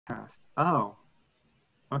Cast. Oh,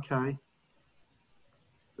 okay.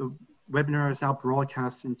 The webinar is now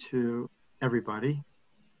broadcasting to everybody.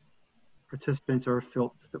 Participants are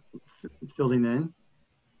filling in.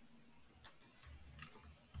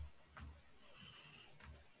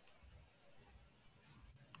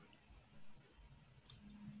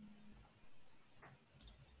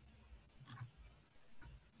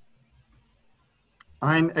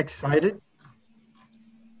 I'm excited.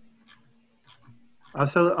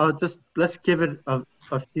 So let's give it a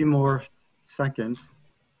few more seconds.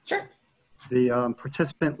 Sure. The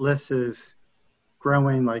participant list is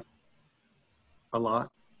growing like a lot.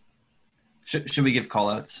 Should we give call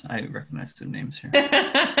outs? I recognize some names here.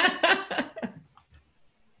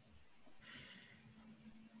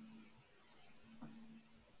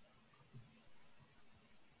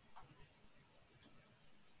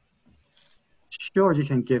 Sure, you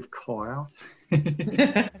can give call outs.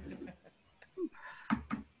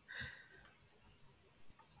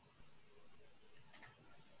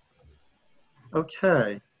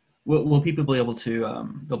 Okay. Will people be able to,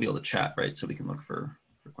 they'll be able to chat, right? So we can look for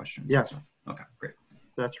questions. Yes. Okay, great.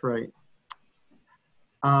 That's right.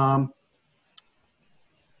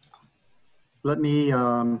 Let me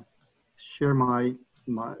share my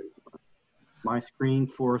screen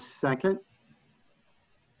for a second.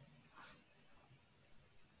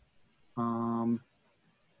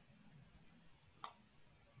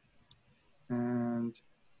 And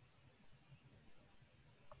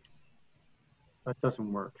that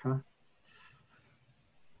doesn't work, huh?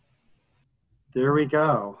 There we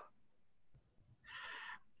go.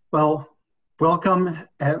 Well, welcome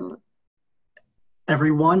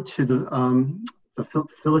everyone to the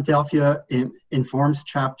Philadelphia Informs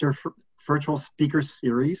Chapter Virtual Speaker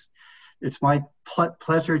Series. It's my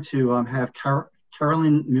pleasure to have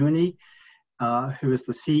Carolyn Mooney, who is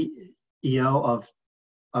the CEO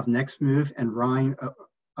of Nextmv, and Ryan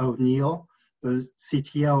O'Neill, the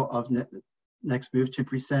CTO of Nextmv, to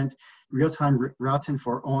present real-time routing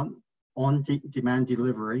for on-demand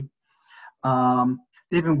delivery.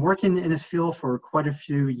 They've been working in this field for quite a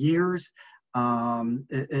few years.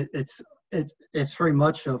 It's very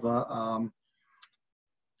much of a,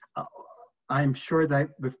 I'm sure that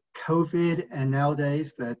with COVID and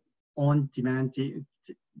nowadays that on-demand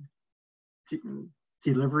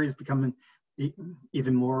delivery is becoming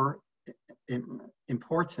even more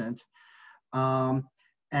important.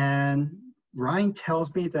 And Ryan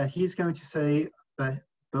tells me that he's going to say that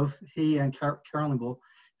both he and Carolyn will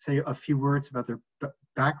say a few words about their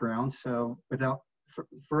background. So without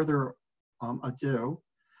further ado,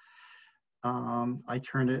 I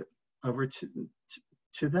turn it over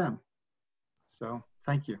to them. So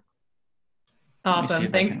thank you.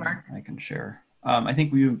 Awesome. Thanks, Mark. I can share. I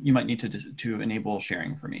think you might need to enable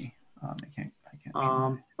sharing for me. I can't.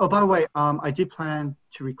 Oh, by the way, I do plan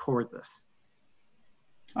to record this.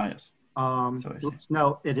 Oh, yes. So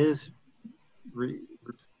no, it is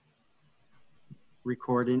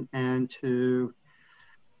recording, and to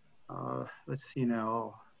let's see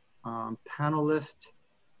now, panelist.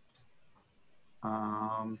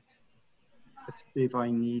 Let's see if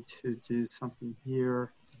I need to do something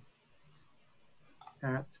here.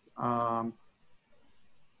 Text.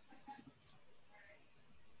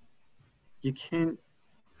 You can't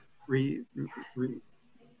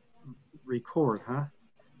record, huh?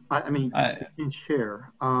 I mean, you can share.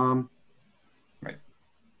 Right.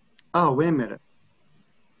 Oh, wait a minute.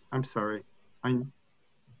 I'm sorry.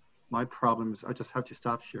 My problem is I just have to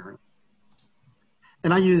stop sharing.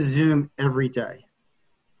 And I use Zoom every day.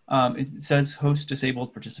 It says host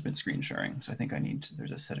disabled participant screen sharing. So I think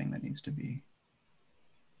there's a setting that needs to be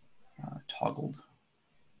toggled.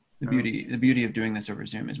 The beauty of doing this over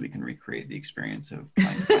Zoom is we can recreate the experience of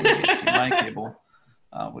trying to find the HDMI cable,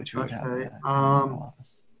 which we would have in the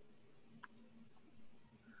office.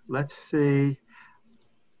 Let's see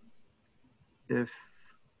if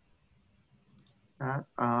that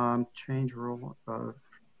change rule.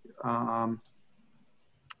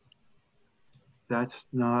 That's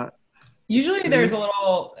not. Usually there's a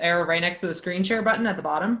little arrow right next to the screen share button at the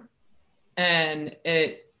bottom, and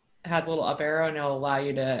it has a little up arrow, and it'll allow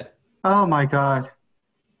you to. Oh my God.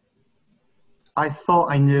 I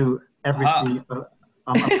thought I knew everything about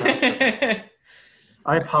this.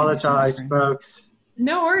 I apologize, folks.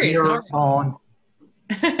 No worries. You're on.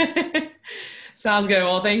 Sounds good.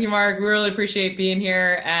 Well, thank you, Mark. We really appreciate being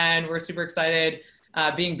here, and we're super excited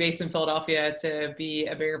being based in Philadelphia to be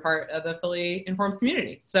a bigger part of the Philly Informs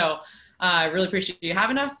community. So I really appreciate you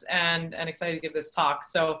having us, and excited to give this talk.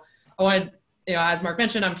 So I wanted, as Mark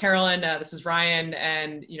mentioned, I'm Carolyn, this is Ryan,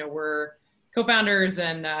 and we're co-founders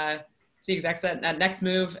and execs at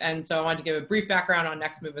Nextmv. And so I wanted to give a brief background on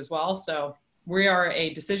Nextmv as well. So we are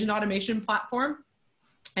a decision automation platform,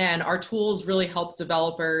 and our tools really help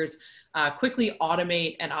developers quickly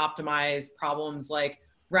automate and optimize problems like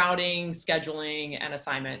routing, scheduling, and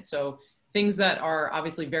assignment. So things that are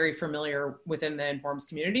obviously very familiar within the Informs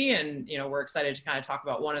community. And we're excited to kind of talk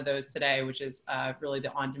about one of those today, which is really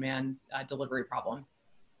the on-demand delivery problem.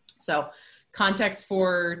 So context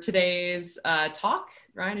for today's talk,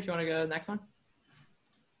 Ryan, if you want to go to the next one.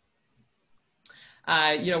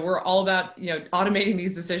 We're all about, automating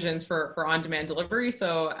these decisions for on-demand delivery.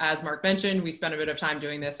 So as Mark mentioned, we spent a bit of time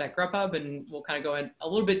doing this at Grubhub, and we'll kind of go in a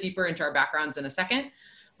little bit deeper into our backgrounds in a second.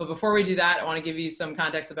 But before we do that, I want to give you some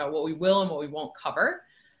context about what we will and what we won't cover.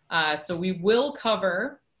 So we will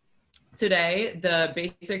cover today the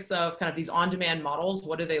basics of kind of these on-demand models.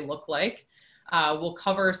 What do they look like? We'll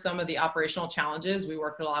cover some of the operational challenges. We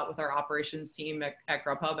work a lot with our operations team at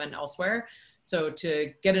Grubhub and elsewhere. So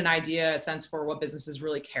to get an idea, a sense for what businesses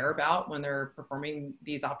really care about when they're performing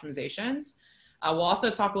these optimizations. We'll also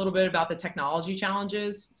talk a little bit about the technology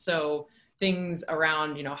challenges. So things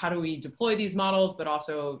around, how do we deploy these models, but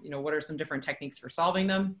also, what are some different techniques for solving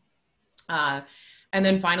them? And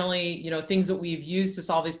then finally, things that we've used to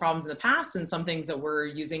solve these problems in the past, and some things that we're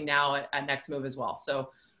using now at Nextmv as well. So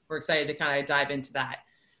we're excited to kind of dive into that.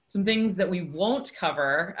 Some things that we won't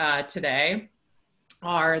cover today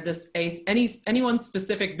are anyone's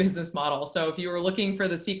specific business model. So if you were looking for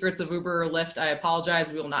the secrets of Uber or Lyft, I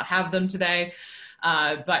apologize, we will not have them today.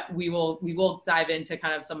 But we will dive into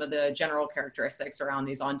kind of some of the general characteristics around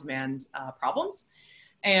these on-demand problems.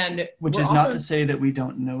 And which is not to say that we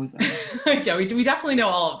don't know them. Yeah, we definitely know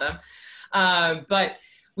all of them. But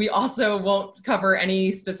we also won't cover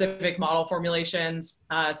any specific model formulations.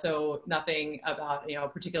 So nothing about,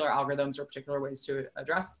 particular algorithms or particular ways to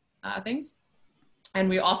address things. And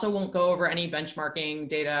we also won't go over any benchmarking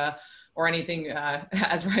data or anything,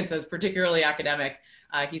 as Ryan says, particularly academic.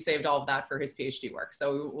 He saved all of that for his PhD work.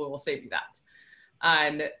 So we'll save you that.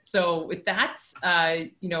 And so with that,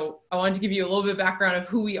 I wanted to give you a little bit of background of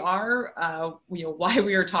who we are, why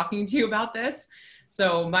we are talking to you about this.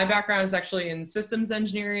 So my background is actually in systems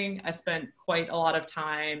engineering. I spent quite a lot of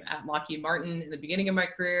time at Lockheed Martin in the beginning of my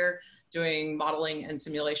career doing modeling and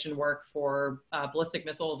simulation work for ballistic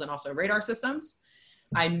missiles and also radar systems.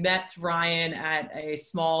 I met Ryan at a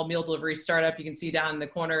small meal delivery startup. You can see down in the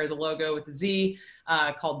corner the logo with the Z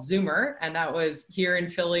called Zoomer. And that was here in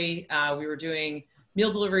Philly. We were doing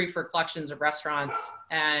meal delivery for collections of restaurants.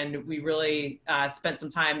 And we really spent some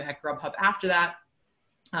time at Grubhub after that,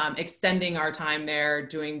 extending our time there,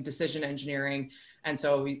 doing decision engineering. And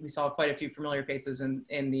so we saw quite a few familiar faces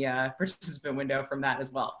in the participant window from that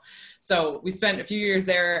as well. So we spent a few years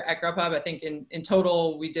there at Grubhub. I think in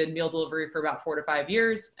total, we did meal delivery for about 4 to 5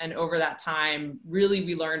 years. And over that time, really,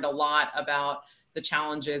 we learned a lot about the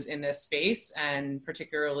challenges in this space, and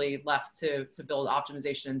particularly left to build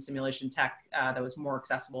optimization and simulation tech that was more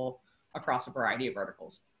accessible across a variety of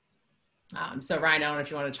verticals. So Ryan, I don't know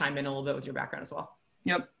if you want to chime in a little bit with your background as well.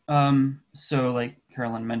 Yep. So like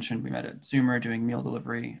Carolyn mentioned, we met at Zoomer doing meal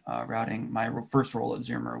delivery, routing. My first role at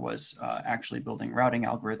Zoomer was actually building routing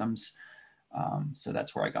algorithms. So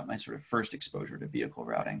that's where I got my sort of first exposure to vehicle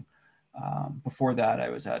routing. Before that, I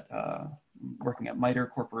was working at MITRE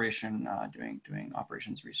Corporation, doing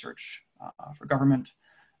operations research for government.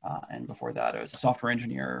 And before that, I was a software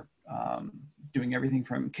engineer, doing everything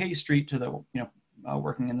from K Street to the,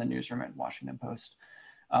 working in the newsroom at Washington Post.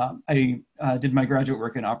 I did my graduate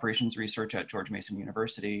work in operations research at George Mason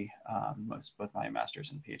University, both my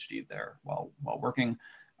master's and PhD there while working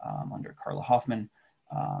under Carla Hoffman.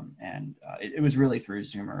 And it was really through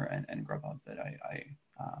Zoomer and Grubhub that I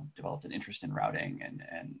developed an interest in routing and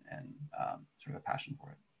sort of a passion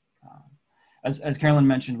for it. As Carolyn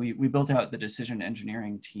mentioned, we built out the decision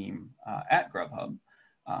engineering team at Grubhub.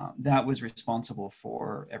 That was responsible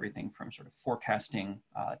for everything from sort of forecasting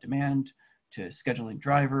demand to scheduling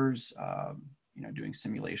drivers, doing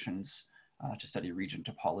simulations to study region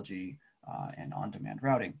topology and on-demand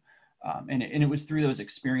routing. And it was through those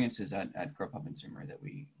experiences at Grubhub and Zoomer that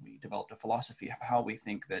we developed a philosophy of how we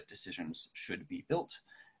think that decisions should be built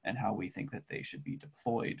and how we think that they should be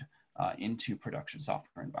deployed into production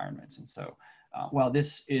software environments. And so while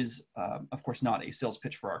this is, of course, not a sales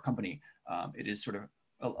pitch for our company, it is sort of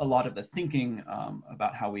a lot of the thinking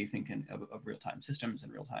about how we think of real-time systems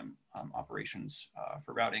and real-time operations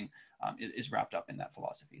for routing is wrapped up in that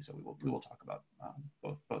philosophy. So we will talk about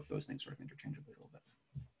both those things sort of interchangeably a little bit.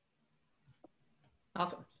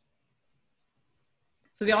 Awesome.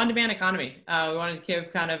 So the on-demand economy, we wanted to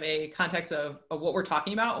give kind of a context of what we're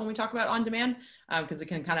talking about when we talk about on-demand, because it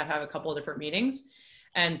can kind of have a couple of different meanings.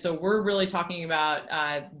 And so we're really talking about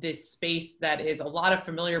this space that is a lot of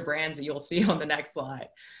familiar brands that you'll see on the next slide.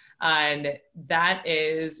 And that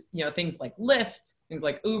is, things like Lyft, things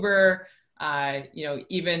like Uber,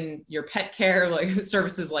 even your pet care, like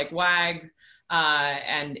services like Wag,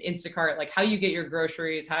 and Instacart, like how you get your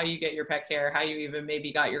groceries, how you get your pet care, how you even maybe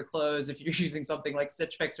got your clothes if you're using something like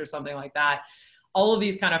Stitch Fix or something like that. All of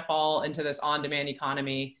these kind of fall into this on-demand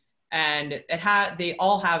economy, and they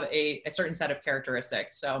all have a certain set of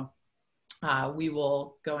characteristics. So we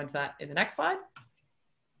will go into that in the next slide.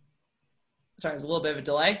 Sorry, there's a little bit of a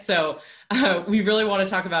delay. So we really want to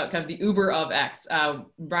talk about kind of the Uber of X.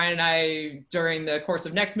 Brian and I, during the course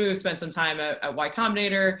of Nextmv, spent some time at Y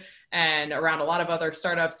Combinator and around a lot of other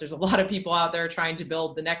startups. There's a lot of people out there trying to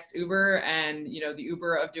build the next Uber and, the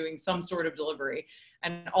Uber of doing some sort of delivery.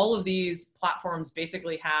 And all of these platforms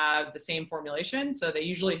basically have the same formulation. So they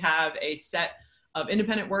usually have a set of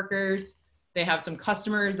independent workers. They have some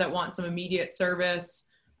customers that want some immediate service.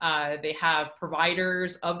 They have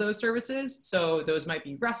providers of those services. So those might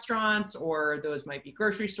be restaurants, or those might be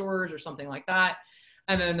grocery stores or something like that.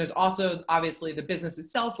 And then there's also obviously the business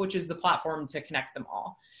itself, which is the platform to connect them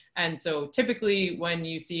all. And so typically when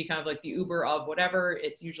you see kind of like the Uber of whatever,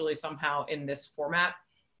 it's usually somehow in this format.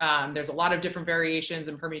 There's a lot of different variations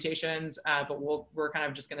and permutations, but we're kind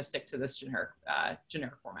of just going to stick to this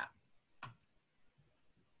generic format.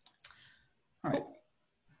 All right.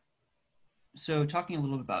 So talking a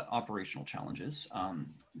little bit about operational challenges,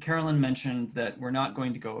 Carolyn mentioned that we're not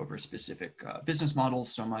going to go over specific business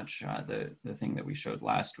models so much. The thing that we showed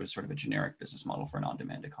last was sort of a generic business model for an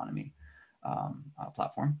on-demand economy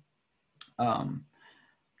platform.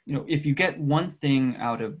 If you get one thing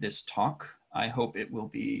out of this talk, I hope it will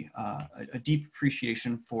be a deep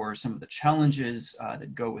appreciation for some of the challenges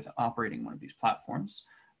that go with operating one of these platforms,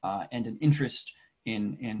 and an interest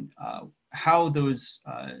in how those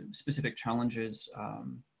specific challenges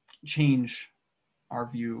change our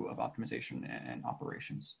view of optimization and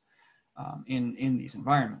operations in these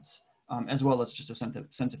environments, as well as just a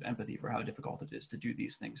sense of empathy for how difficult it is to do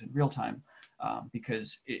these things in real time,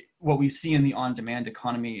 because what we see in the on-demand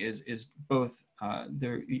economy is both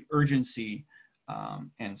the urgency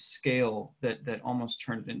and scale that almost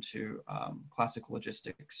turned it into classic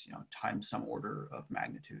logistics, times some order of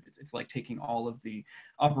magnitude. It's like taking all of the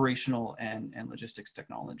operational and logistics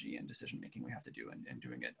technology and decision making we have to do and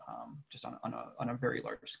doing it just on a very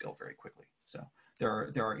large scale very quickly. So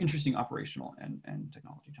there are interesting operational and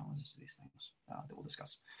technology challenges to these things that we'll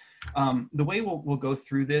discuss. The way we'll go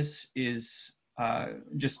through this is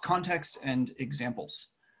just context and examples.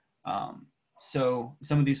 So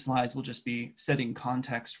some of these slides will just be setting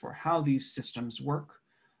context for how these systems work,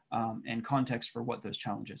 and context for what those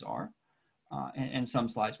challenges are. And some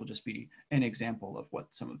slides will just be an example of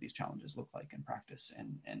what some of these challenges look like in practice.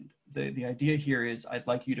 And the idea here is I'd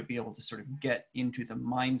like you to be able to sort of get into the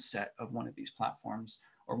mindset of one of these platforms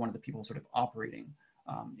or one of the people sort of operating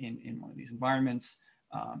in one of these environments,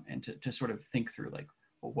 and to sort of think through like,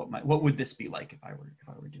 well, what would this be like if I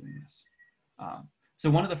were doing this?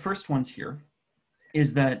 So one of the first ones here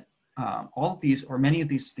is that all of these, or many of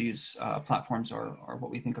these platforms are what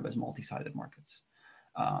we think of as multi-sided markets.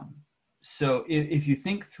 So if you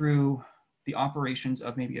think through the operations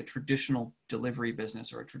of maybe a traditional delivery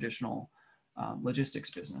business or a traditional logistics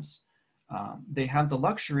business, they have the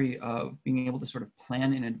luxury of being able to sort of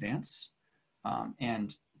plan in advance,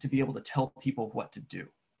 and to be able to tell people what to do.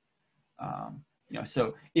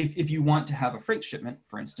 So if you want to have a freight shipment,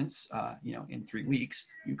 for instance, in 3 weeks,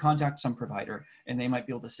 you contact some provider and they might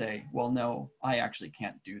be able to say, well, no, I actually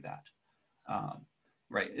can't do that.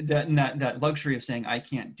 Right. That luxury of saying I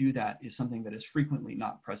can't do that is something that is frequently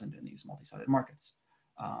not present in these multi-sided markets.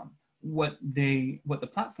 What the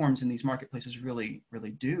platforms in these marketplaces really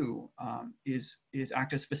do is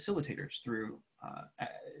act as facilitators through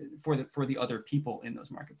for the other people in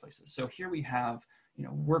those marketplaces. So here we have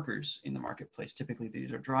workers in the marketplace. Typically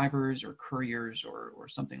these are drivers or couriers or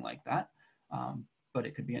something like that, but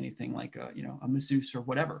it could be anything like a masseuse or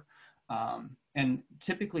whatever. And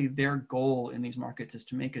typically their goal in these markets is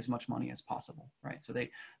to make as much money as possible, right? So they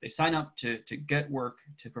sign up to get work,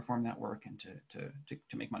 to perform that work, and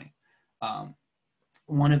to make money.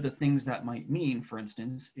 One of the things that might mean, for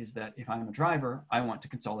instance, is that if I'm a driver, I want to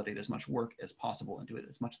consolidate as much work as possible and do it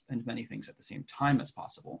as many things at the same time as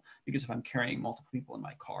possible, because if I'm carrying multiple people in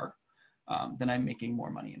my car, then I'm making more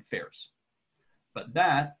money in fares. But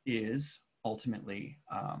that is ultimately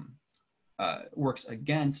works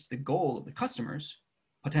against the goal of the customers,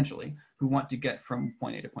 potentially, who want to get from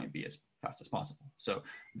point A to point B as fast as possible. So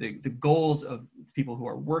the goals of people who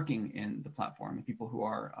are working in the platform and people who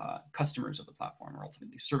are customers of the platform or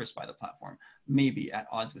ultimately serviced by the platform may be at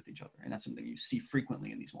odds with each other. And that's something you see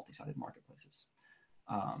frequently in these multi-sided marketplaces.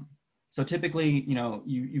 So typically,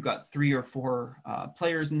 you got 3 or 4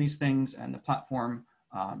 players in these things, and the platform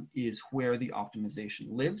is where the optimization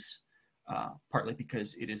lives, partly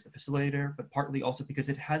because it is the facilitator, but partly also because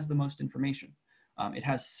it has the most information. It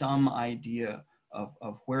has some idea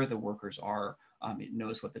of where the workers are. It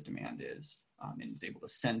knows what the demand is, and is able to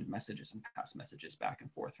send messages and pass messages back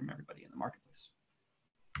and forth from everybody in the marketplace.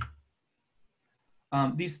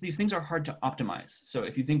 These things are hard to optimize. So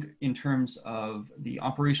if you think in terms of the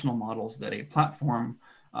operational models that a platform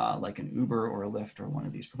like an Uber or a Lyft or one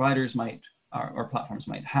of these providers might, or platforms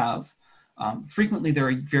might have, frequently there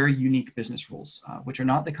are very unique business rules, which are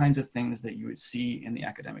not the kinds of things that you would see in the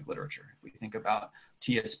academic literature. If we think about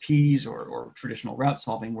TSPs or traditional route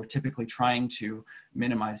solving, we're typically trying to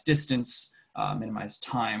minimize distance, minimize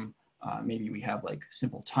time. Maybe we have like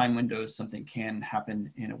simple time windows. Something can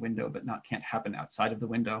happen in a window, but can't happen outside of the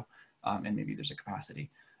window. And maybe there's a capacity.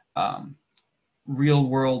 Real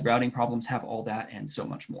world routing problems have all that and so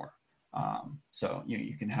much more. So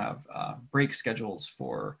you can have break schedules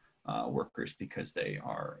for workers because they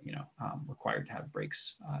are required to have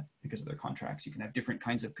breaks because of their contracts. You can have different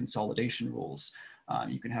kinds of consolidation rules.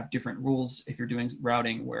 You can have different rules if you're doing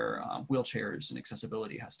routing where wheelchairs and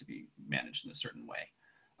accessibility has to be managed in a certain way.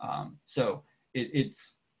 So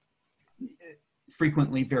it's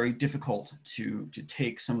frequently very difficult to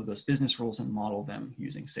take some of those business rules and model them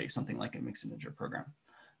using, say, something like a mixed integer program,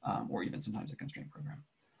 or even sometimes a constraint program.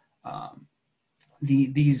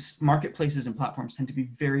 These marketplaces and platforms tend to be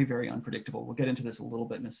very, very unpredictable. We'll get into this a little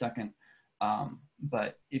bit in a second.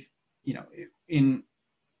 But if, in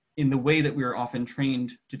the way that we're often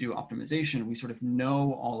trained to do optimization, we sort of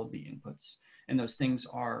know all of the inputs, and those things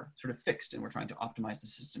are sort of fixed, and we're trying to optimize the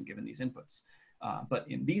system given these inputs. But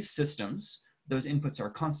in these systems, those inputs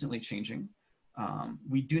are constantly changing.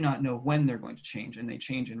 We do not know when they're going to change, and they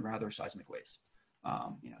change in rather seismic ways.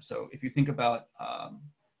 So if you think about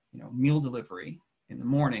meal delivery in the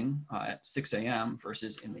morning at 6 a.m.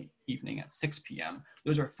 versus in the evening at 6 p.m.,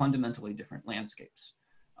 those are fundamentally different landscapes.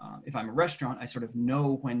 If I'm a restaurant, I sort of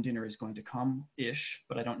know when dinner is going to come-ish,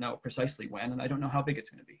 but I don't know precisely when, and I don't know how big it's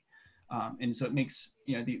going to be. And so it makes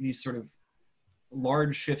these sort of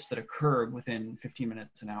large shifts that occur within 15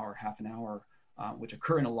 minutes, an hour, half an hour, which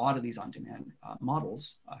occur in a lot of these on-demand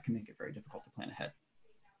models, can make it very difficult to plan ahead.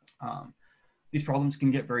 These problems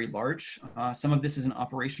can get very large. Some of this is an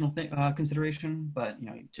operational consideration, but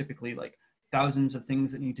typically like thousands of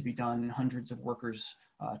things that need to be done, hundreds of workers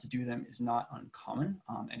to do them is not uncommon,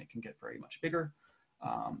 and it can get very much bigger.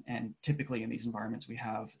 And typically in these environments, we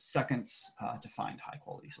have seconds to find high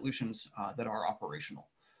quality solutions that are operational.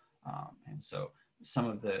 And so some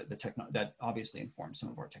of that obviously informs some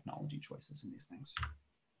of our technology choices in these things.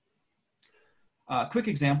 Quick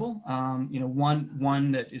example,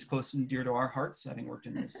 one that is close and dear to our hearts, having worked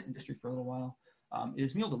in this industry for a little while,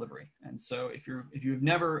 is meal delivery. And so if you've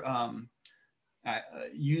never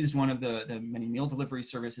used one of the many meal delivery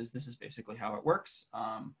services, this is basically how it works.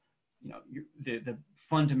 The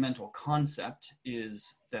fundamental concept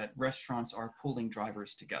is that restaurants are pulling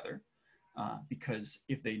drivers together because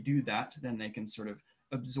if they do that, then they can sort of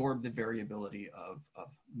absorb the variability of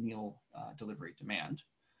meal delivery demand.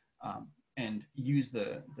 And use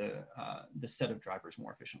the set of drivers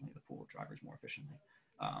more efficiently, the pool of drivers more efficiently.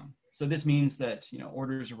 So this means that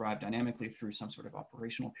orders arrive dynamically through some sort of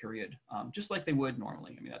operational period, just like they would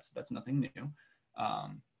normally. I mean, that's nothing new.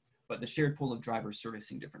 But the shared pool of drivers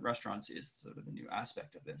servicing different restaurants is sort of the new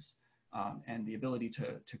aspect of this. And the ability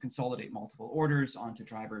to consolidate multiple orders onto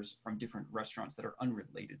drivers from different restaurants that are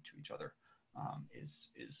unrelated to each other is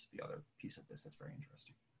the other piece of this that's very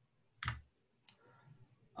interesting.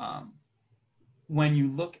 When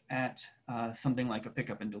you look at something like a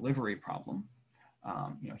pickup and delivery problem,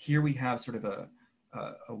 here we have sort of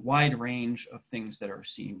a wide range of things that are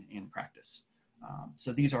seen in practice.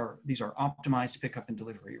 So these are optimized pickup and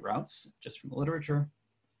delivery routes, just from the literature.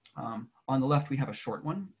 On the left, we have a short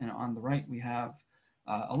one, and on the right, we have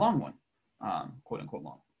a long one, quote unquote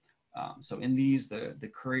long. So in these,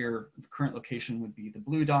 the current location would be the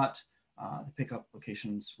blue dot, the pickup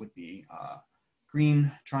locations would be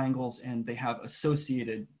green triangles, and they have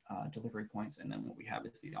associated delivery points. And then what we have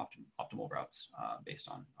is the optimal routes based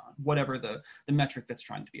on whatever the metric that's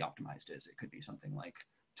trying to be optimized is. It could be something like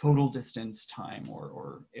total distance, time,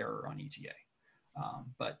 or error on ETA.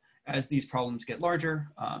 But As these problems get larger,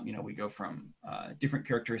 we go from different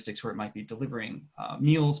characteristics where it might be delivering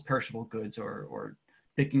meals, perishable goods, or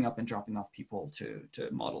picking up and dropping off people to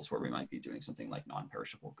models where we might be doing something like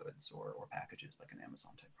non-perishable goods or packages like an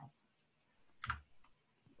Amazon type problem.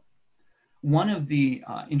 One of the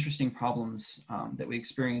interesting problems that we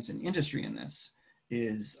experience in industry in this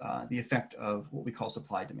is the effect of what we call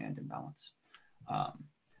supply-demand imbalance.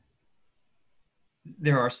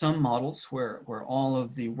 There are some models where all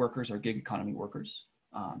of the workers are gig economy workers.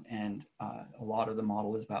 And a lot of the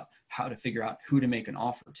model is about how to figure out who to make an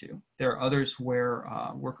offer to. There are others where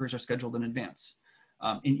workers are scheduled in advance.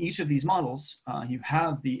 In each of these models, you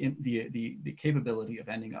have the capability of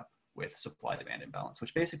ending up with supply-demand imbalance,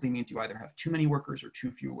 which basically means you either have too many workers or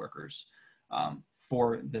too few workers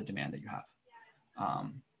for the demand that you have.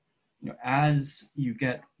 As you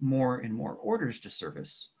get more and more orders to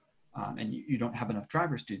service, and you don't have enough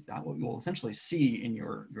drivers to do that, what you will essentially see in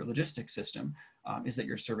your logistics system is that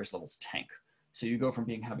your service levels tank. So you go from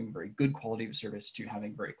having very good quality of service to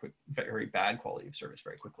having very bad quality of service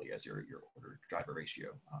very quickly as your order driver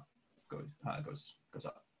ratio goes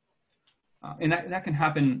up. And that can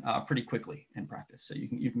happen pretty quickly in practice. So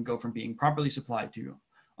you can go from being properly supplied to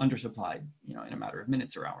undersupplied, in a matter of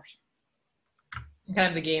minutes or hours. Kind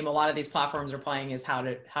of the game a lot of these platforms are playing is how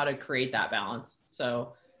to create that balance.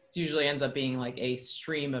 So it usually ends up being like a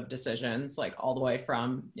stream of decisions, like all the way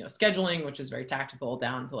from scheduling, which is very tactical,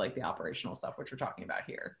 down to like the operational stuff, which we're talking about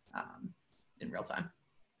here in real time.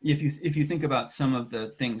 If you think about some of the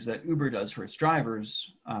things that Uber does for its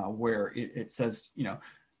drivers, where it says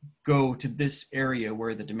go to this area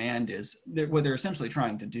where the demand is, what they're essentially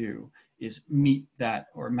trying to do is meet that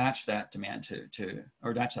or match that demand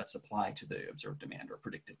or match that supply to the observed demand or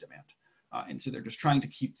predicted demand. And so they're just trying to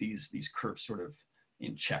keep these curves sort of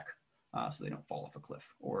in check so they don't fall off a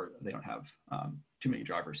cliff or they don't have too many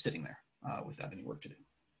drivers sitting there without any work to do.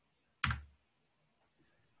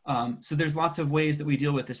 So there's lots of ways that we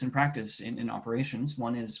deal with this in practice in operations.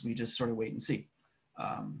 One is we just sort of wait and see.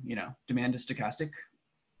 Demand is stochastic.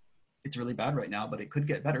 It's really bad right now, but it could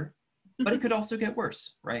get better, but it could also get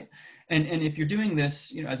worse, right? And if you're doing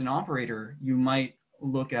this, as an operator, you might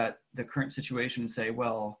look at the current situation and say,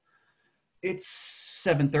 well, it's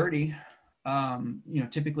 7:30.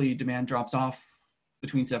 Typically demand drops off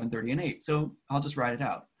between 7:30 and 8. So I'll just ride it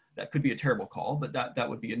out. That could be a terrible call, but that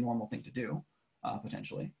would be a normal thing to do,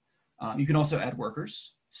 potentially. You can also add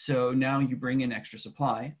workers. So now you bring in extra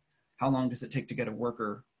supply. How long does it take to get a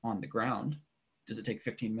worker on the ground? Does it take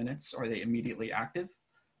 15 minutes? Are they immediately active?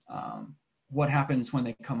 What happens when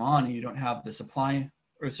they come on and you don't have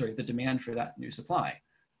the demand for that new supply?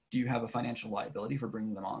 Do you have a financial liability for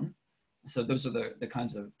bringing them on? So those are the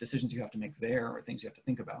kinds of decisions you have to make there, or things you have to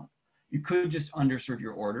think about. You could just underserve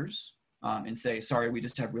your orders and say, sorry, we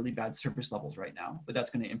just have really bad service levels right now, but that's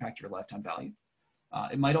going to impact your lifetime value.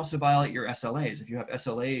 It might also violate your SLAs. If you have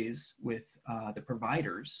SLAs with the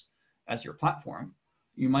providers as your platform,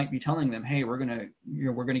 you might be telling them, hey, we're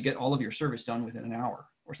gonna get all of your service done within an hour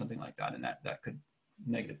or something like that, and that could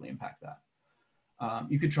negatively impact that.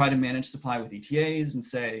 You could try to manage supply with ETAs and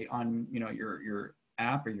say on your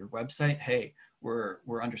app or your website, hey, we're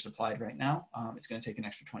undersupplied right now. It's going to take an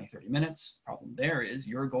extra 20-30 minutes. The problem there is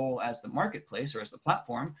your goal as the marketplace or as the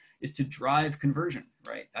platform is to drive conversion,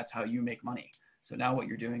 right? That's how you make money. So now what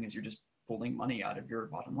you're doing is you're just pulling money out of your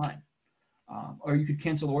bottom line. Or you could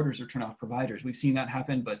cancel orders or turn off providers. We've seen that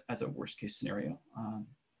happen, but as a worst case scenario.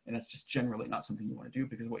 And that's just generally not something you want to do,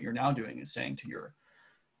 because what you're now doing is saying to your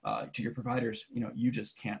providers, you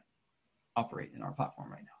just can't operate in our platform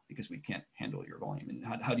right now because we can't handle your volume. And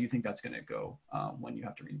how do you think that's going to go when you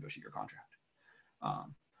have to renegotiate your contract?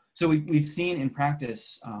 So we've seen in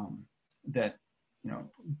practice that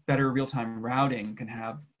better real-time routing can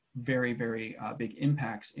have very, very big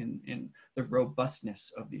impacts in the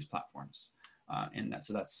robustness of these platforms. And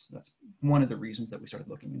that's one of the reasons that we started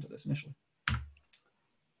looking into this initially.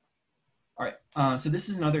 All right, so this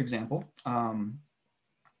is another example.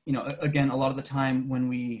 Again, a lot of the time when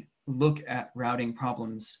we look at routing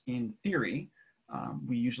problems in theory,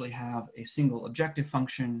 we usually have a single objective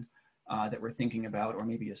function that we're thinking about, or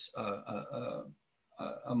maybe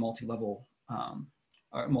a multi-level,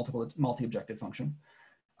 or multi-objective function.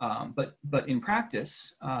 But in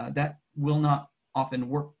practice, that will not often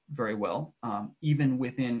work very well, even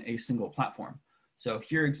within a single platform. So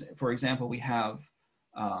here, for example, we have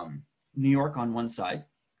New York on one side,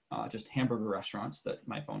 just hamburger restaurants that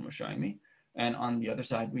my phone was showing me. And on the other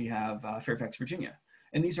side, we have Fairfax, Virginia.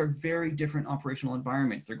 And these are very different operational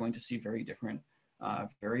environments. They're going to see very different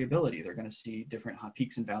variability. They're going to see different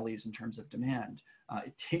peaks and valleys in terms of demand.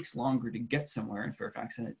 It takes longer to get somewhere in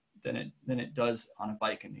Fairfax than it than it does on a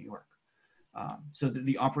bike in New York. So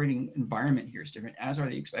the operating environment here is different, as are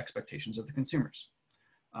the expectations of the consumers.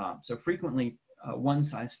 So frequently, one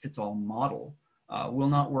size fits all model will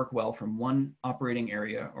not work well from one operating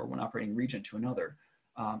area or one operating region to another.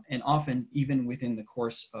 And often even within the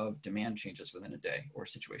course of demand changes within a day or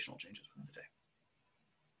situational changes within a day.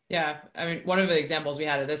 Yeah, I mean, one of the examples we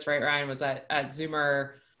had of this, right, Ryan, was at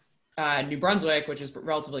Zoomer, New Brunswick, which is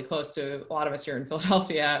relatively close to a lot of us here in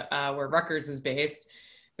Philadelphia, where Rutgers is based.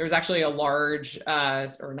 There was actually a large,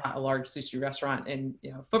 or not a large sushi restaurant in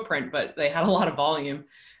footprint, but they had a lot of volume.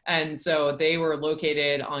 And so they were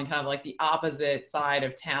located on kind of like the opposite side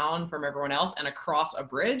of town from everyone else and across a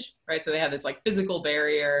bridge, right? So they had this like physical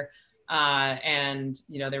barrier, and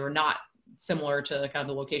they were not similar to kind of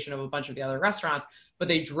the location of a bunch of the other restaurants, but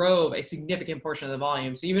they drove a significant portion of the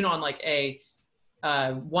volume. So even on like a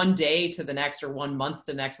one day to the next or 1 month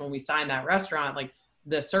to the next, when we signed that restaurant, like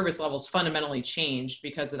the service levels fundamentally changed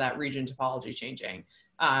because of that region topology changing.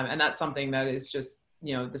 And that's something that is just,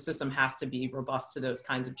 the system has to be robust to those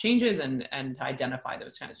kinds of changes and to identify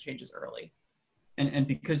those kinds of changes early. And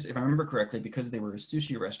because, if I remember correctly, because they were a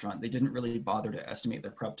sushi restaurant, they didn't really bother to estimate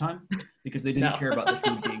their prep time because they didn't care about the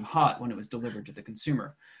food being hot when it was delivered to the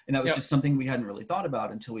consumer. And that was just something we hadn't really thought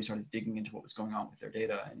about until we started digging into what was going on with their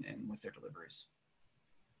data and with their deliveries.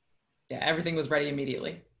 Yeah, everything was ready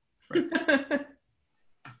immediately. Right.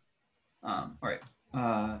 All right.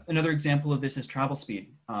 Another example of this is travel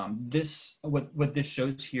speed. What this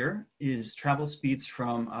shows here is travel speeds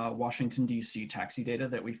from Washington, D.C. taxi data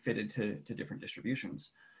that we fitted to different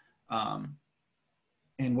distributions. And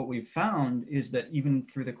what we've found is that even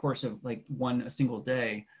through the course of like a single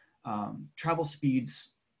day, travel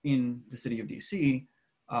speeds in the city of D.C.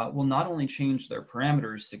 Will not only change their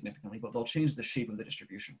parameters significantly, but they'll change the shape of the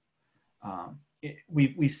distribution.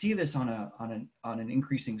 We see this on an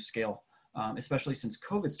increasing scale. Especially since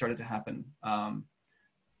COVID started to happen.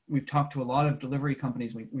 We've talked to a lot of delivery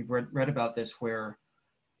companies. We've read about this where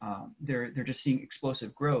they're just seeing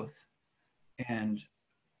explosive growth, and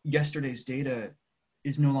yesterday's data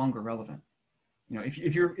is no longer relevant.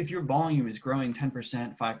 If your volume is growing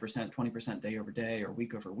 10%, 5%, 20% day over day or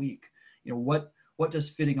week over week, what does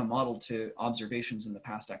fitting a model to observations in the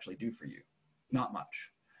past actually do for you? Not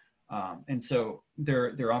much. And so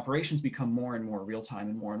their operations become more and more real time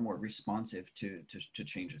and more responsive to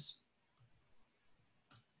changes.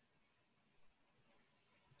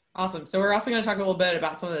 Awesome. So we're also going to talk a little bit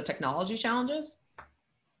about some of the technology challenges.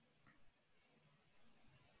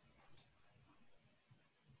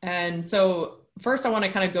 And so first I want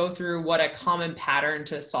to kind of go through what a common pattern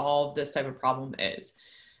to solve this type of problem is.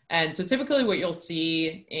 And so typically what you'll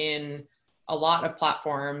see in a lot of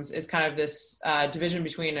platforms is kind of this division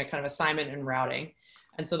between a kind of assignment and routing.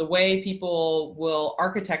 And so the way people will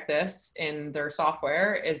architect this in their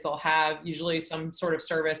software is they'll have usually some sort of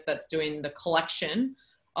service that's doing the collection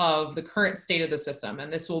of the current state of the system.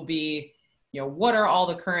 And this will be, what are all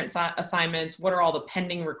the current assignments? What are all the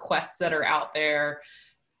pending requests that are out there?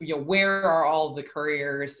 Where are all of the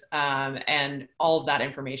couriers, and all of that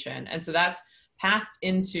information. And so that's passed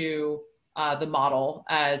into the model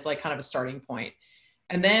as like kind of a starting point.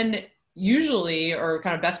 And then usually, or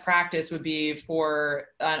kind of best practice would be for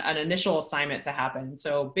an initial assignment to happen.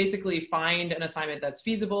 So basically find an assignment that's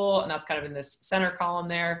feasible, and that's kind of in this center column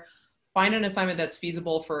there. Find an assignment that's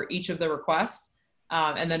feasible for each of the requests,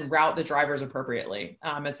 and then route the drivers appropriately.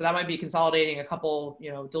 And so that might be consolidating a couple,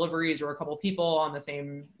 deliveries or a couple people on the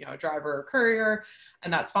same, driver or courier,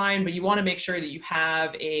 and that's fine. But you want to make sure that you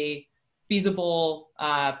have a feasible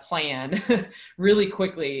plan really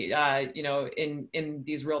quickly, in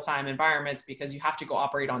these real-time environments, because you have to go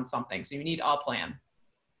operate on something. So you need a plan.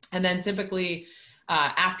 And then typically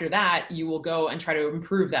after that, you will go and try to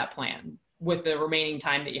improve that plan with the remaining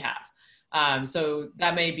time that you have. So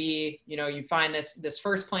that may be, you find this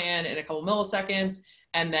first plan in a couple milliseconds,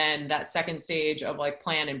 and then that second stage of like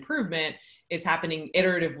plan improvement is happening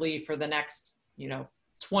iteratively for the next,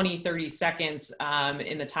 20, 30 seconds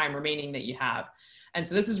in the time remaining that you have. And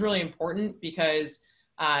so this is really important because,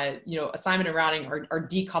 assignment and routing are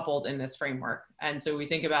decoupled in this framework. And so we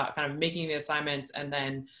think about kind of making the assignments and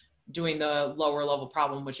then doing the lower level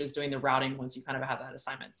problem, which is doing the routing once you kind of have that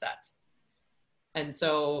assignment set. And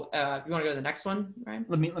so you want to go to the next one, Ryan?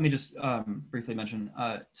 Let me just briefly mention.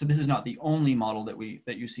 So this is not the only model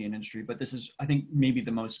that you see in industry, but this is, I think, maybe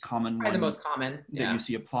the most common one. The most common that you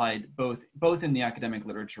see applied both in the academic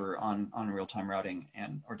literature on real-time routing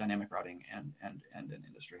or dynamic routing and in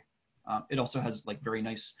industry. It also has like very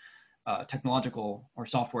nice technological or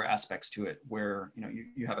software aspects to it where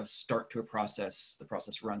you have a start to a process, the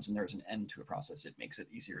process runs, and there's an end to a process. It makes it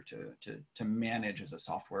easier to manage as a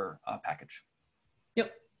software package.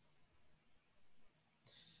 Yep.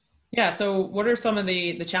 Yeah, so what are some of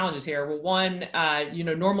the challenges here? Well, one,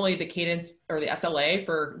 normally the cadence or the SLA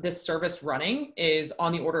for this service running is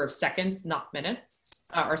on the order of seconds, not minutes,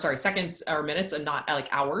 seconds or minutes and not like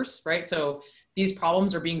hours, right? So these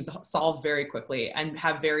problems are being solved very quickly and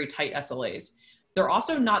have very tight SLAs. They're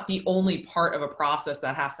also not the only part of a process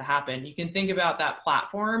that has to happen. You can think about that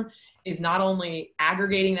platform is not only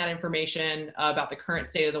aggregating that information about the current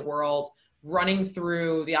state of the world, running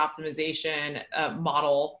through the optimization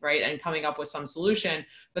model, right, and coming up with some solution,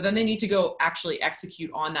 but then they need to go actually execute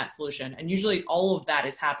on that solution. And usually all of that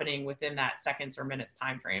is happening within that seconds or minutes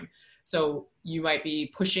time frame. So you might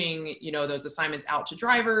be pushing, those assignments out to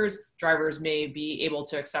drivers. Drivers may be able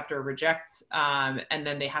to accept or reject, and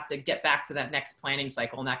then they have to get back to that next planning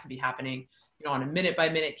cycle, and that could be happening, on a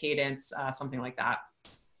minute-by-minute cadence, something like that.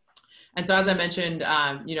 And so, as I mentioned,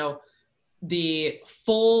 the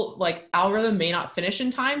full algorithm may not finish in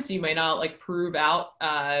time, so you may not prove out,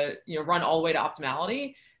 run all the way to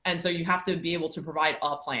optimality, and so you have to be able to provide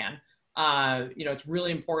a plan. It's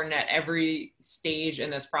really important at every stage in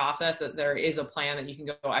this process that there is a plan that you can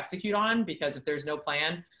go execute on, because if there's no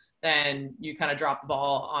plan, then you kind of drop the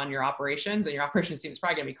ball on your operations, and your operations team is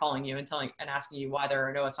probably going to be calling you and asking you why there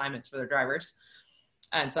are no assignments for their drivers,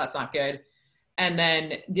 and so that's not good. And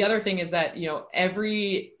then the other thing is that,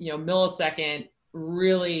 every, millisecond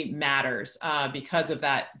really matters because of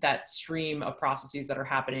that stream of processes that are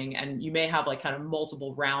happening. And you may have kind of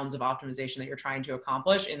multiple rounds of optimization that you're trying to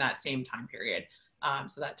accomplish in that same time period.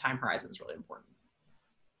 So that time horizon is really important.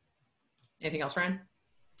 Anything else, Ryan?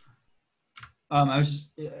 I was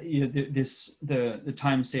just, the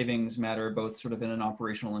time savings matter both sort of in an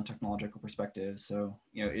operational and technological perspective. So,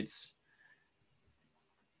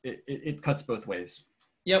 it cuts both ways.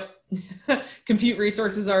 Yep. Compute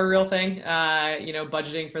resources are a real thing.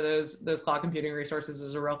 Budgeting for those cloud computing resources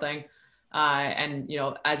is a real thing. And,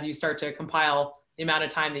 as you start to compile the amount of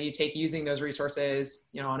time that you take using those resources,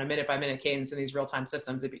 on a minute-by-minute cadence in these real-time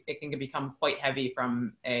systems, it can become quite heavy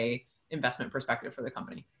from a investment perspective for the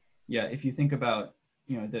company. Yeah. If you think about,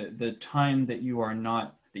 the time that you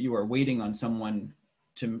are waiting on someone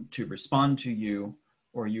to respond to you,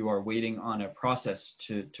 or you are waiting on a process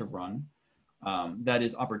to run, that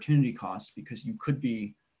is opportunity cost, because you could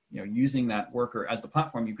be using that worker as the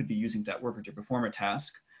platform, you could be using that worker to perform a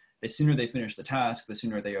task. The sooner they finish the task, the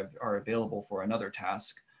sooner they are available for another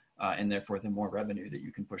task, and therefore the more revenue that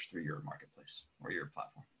you can push through your marketplace or your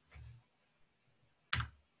platform.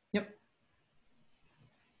 Yep.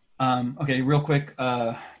 Okay, real quick,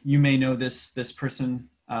 you may know this person.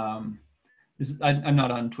 I'm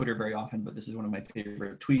not on Twitter very often, but this is one of my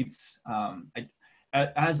favorite tweets.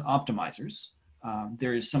 As optimizers,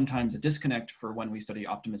 there is sometimes a disconnect for when we study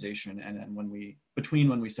optimization and then between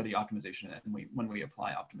when we study optimization and when we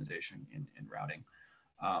apply optimization in routing.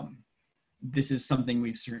 This is something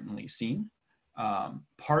we've certainly seen.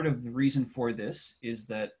 Part of the reason for this is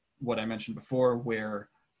that what I mentioned before, where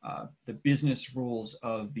the business rules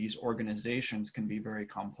of these organizations can be very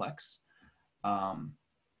complex.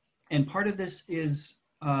 And part of this is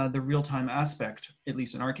the real-time aspect, at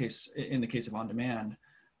least in our case, in the case of on-demand,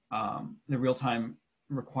 the real-time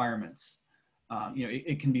requirements.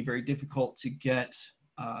 It can be very difficult to get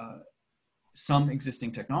some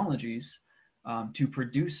existing technologies to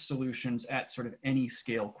produce solutions at sort of any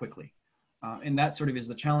scale quickly. And that sort of is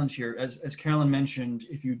the challenge here. As Carolyn mentioned,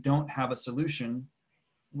 if you don't have a solution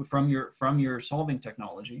from your solving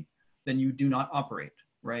technology, then you do not operate.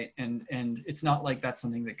 Right, and it's not like that's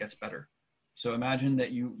something that gets better. So imagine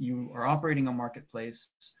that you are operating a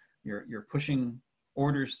marketplace, you're pushing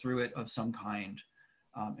orders through it of some kind,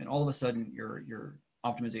 and all of a sudden your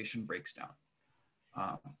optimization breaks down.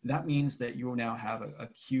 That means that you now have a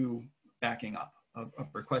queue backing up of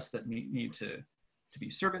requests that need to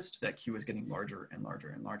be serviced. That queue is getting larger and larger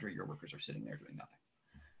and larger. Your workers are sitting there doing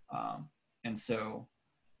nothing, and so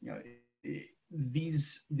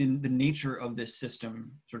the nature of this system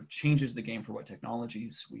sort of changes the game for what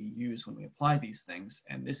technologies we use when we apply these things.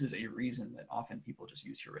 And this is a reason that often people just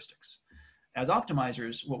use heuristics. As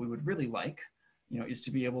optimizers, what we would really like, is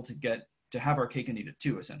to be able to have our cake and eat it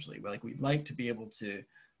too, essentially. We'd like to be able to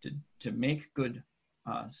make good,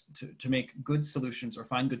 to make good solutions or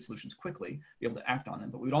find good solutions quickly, be able to act on them,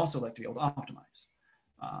 but we'd also like to be able to optimize.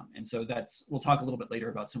 And so we'll talk a little bit later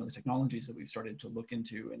about some of the technologies that we've started to look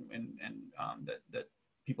into and that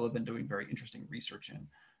people have been doing very interesting research in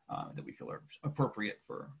that we feel are appropriate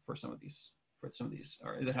for some of these some of these,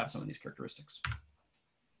 or that have some of these characteristics.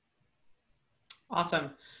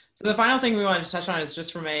 Awesome. So the final thing we wanted to touch on is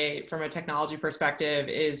just from a technology perspective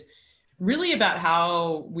is really about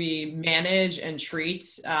how we manage and treat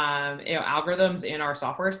algorithms in our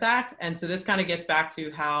software stack. And so this kind of gets back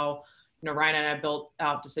to how Ryan and I built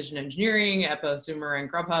out decision engineering at both Zoomer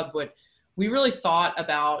and Grubhub, but we really thought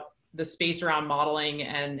about the space around modeling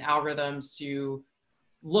and algorithms to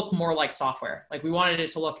look more like software. Like we wanted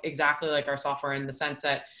it to look exactly like our software in the sense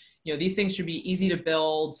that these things should be easy to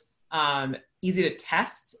build, easy to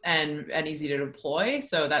test, and easy to deploy.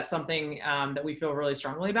 So that's something that we feel really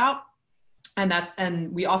strongly about.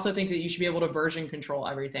 And we also think that you should be able to version control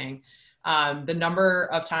everything. The number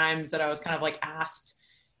of times that I was kind of like asked,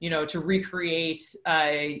 to recreate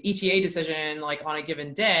a ETA decision like on a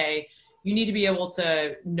given day, you need to be able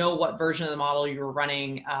to know what version of the model you're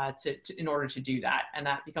running in order to do that. And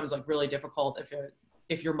that becomes like really difficult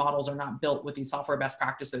if your models are not built with these software best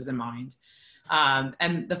practices in mind.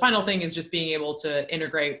 And the final thing is just being able to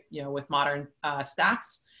integrate, with modern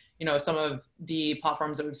stacks. Some of the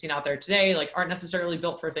platforms that we've seen out there today, like aren't necessarily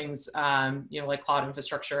built for things, like cloud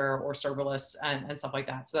infrastructure or serverless and stuff like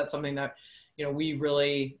that. So that's something that, we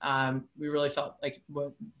really felt like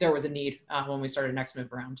there was a need when we started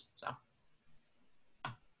Nextmv around. So.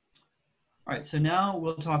 All right, so now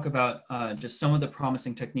we'll talk about just some of the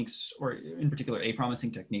promising techniques, or in particular, a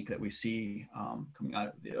promising technique that we see coming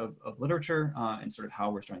out of literature and sort of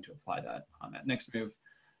how we're starting to apply that at Nextmv.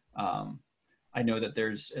 I know that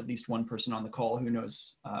there's at least one person on the call who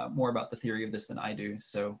knows more about the theory of this than I do,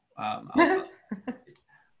 so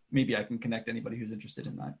maybe I can connect anybody who's interested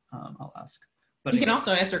in that. I'll ask. But you can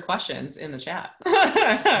also answer questions in the chat. All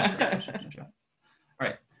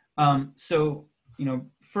right, so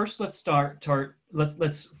first let's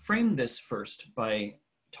let's frame this first by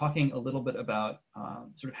talking a little bit about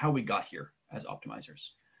sort of how we got here as optimizers.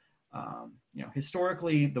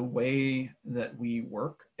 Historically, the way that we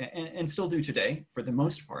work and still do today, for the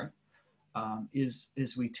most part, is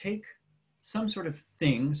we take some sort of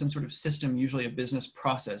thing, some sort of system, usually a business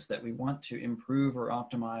process that we want to improve or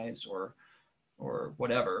optimize or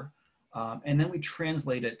whatever, and then we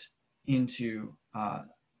translate it into a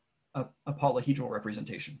polyhedral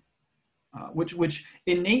representation, which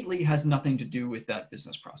innately has nothing to do with that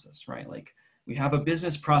business process, right? Like we have a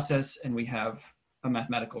business process and we have a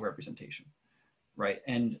mathematical representation, right?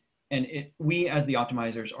 And we as the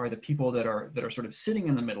optimizers are the people that are sort of sitting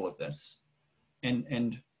in the middle of this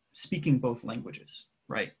and speaking both languages,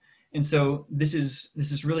 right? And so this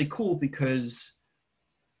is really cool because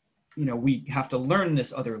we have to learn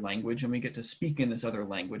this other language and we get to speak in this other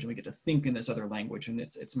language and we get to think in this other language, and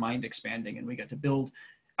it's mind expanding, and we get to build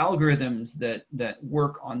algorithms that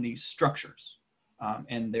work on these structures,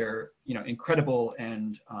 and they're incredible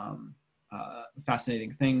and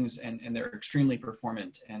fascinating things, and they're extremely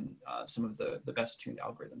performant and some of the best tuned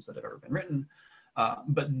algorithms that have ever been written.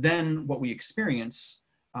 But then what we experience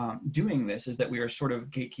doing this is that we are sort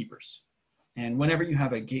of gatekeepers. And whenever you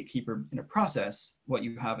have a gatekeeper in a process, what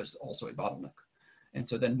you have is also a bottleneck. And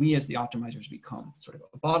so then we as the optimizers become sort of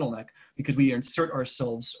a bottleneck because we insert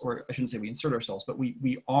ourselves, or I shouldn't say we insert ourselves, but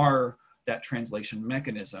we are that translation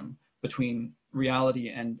mechanism between reality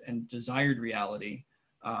and desired reality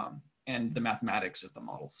and the mathematics of the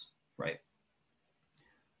models, right?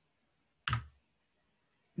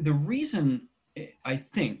 The reason I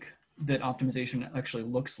think that optimization actually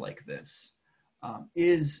looks like this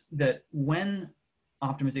is that when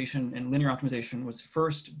optimization and linear optimization was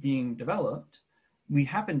first being developed, we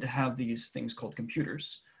happened to have these things called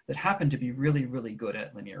computers that happened to be really, really good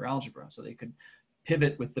at linear algebra. So they could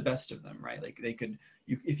pivot with the best of them, right? Like they could,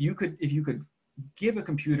 if you could give a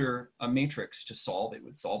computer a matrix to solve, it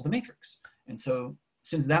would solve the matrix. And so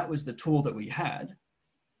since that was the tool that we had,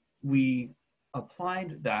 we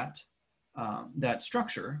applied that, that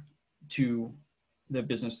structure to the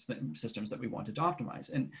business systems that we wanted to optimize,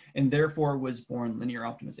 and therefore was born linear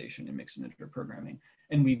optimization and mixed and integer programming.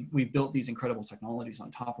 And we've built these incredible technologies on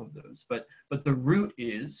top of those. But the root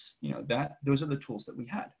is, that those are the tools that we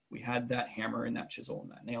had. We had that hammer and that chisel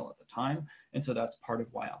and that nail at the time, and so that's part of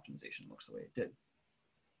why optimization looks the way it did,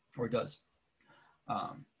 or does.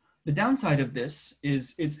 The downside of this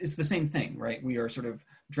is it's the same thing, right? We are sort of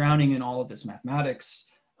drowning in all of this mathematics,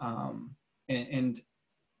 and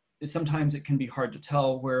sometimes it can be hard to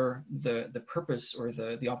tell where the purpose or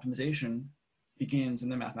the optimization begins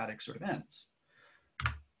and the mathematics sort of ends.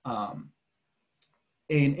 An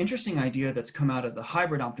interesting idea that's come out of the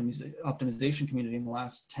hybrid optimization community in the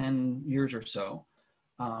last 10 years or so,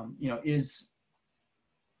 is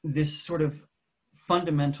this sort of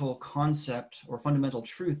fundamental concept or fundamental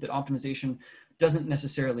truth that optimization doesn't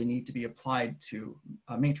necessarily need to be applied to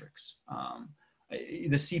a matrix.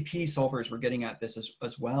 The CP solvers were getting at this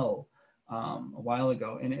as well a while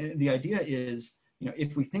ago. And the idea is,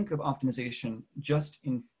 if we think of optimization just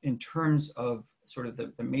in terms of sort of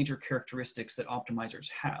the major characteristics that optimizers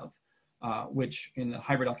have, which in the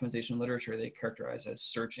hybrid optimization literature, they characterize as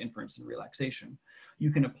search, inference, and relaxation.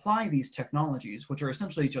 You can apply these technologies, which are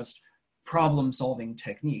essentially just problem-solving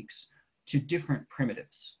techniques, to different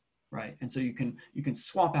primitives, right? And so you can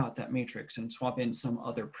swap out that matrix and swap in some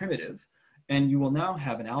other primitive, and you will now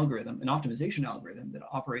have an algorithm, an optimization algorithm that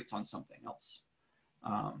operates on something else.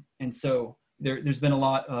 And so there's been a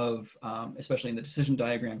lot of, especially in the decision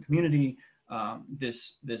diagram community,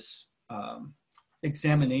 this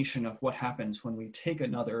examination of what happens when we take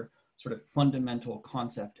another sort of fundamental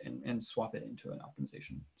concept and swap it into an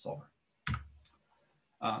optimization solver.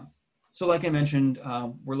 So like I mentioned,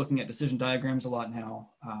 we're looking at decision diagrams a lot now.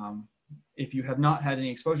 If you have not had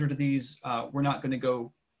any exposure to these, we're not going to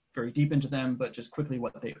go very deep into them, but just quickly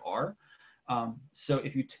what they are. So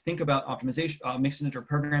if you think about optimization, mixed integer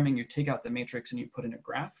programming, you take out the matrix and you put in a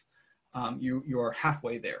graph, you are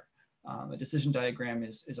halfway there. A decision diagram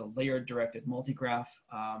is a layered directed multigraph,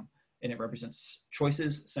 and it represents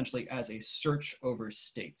choices essentially as a search over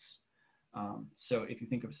states. So if you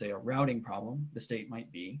think of, say, a routing problem, the state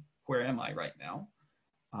might be, where am I right now?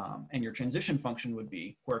 And your transition function would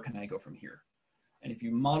be, where can I go from here? And if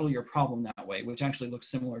you model your problem that way, which actually looks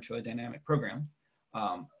similar to a dynamic program,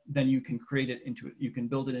 then you can you can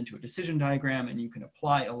build it into a decision diagram, and you can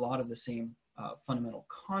apply a lot of the same fundamental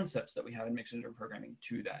concepts that we have in mixed integer programming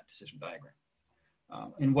to that decision diagram.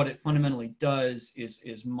 And what it fundamentally does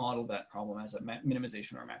is model that problem as a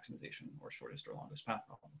minimization or maximization or shortest or longest path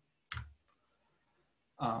problem.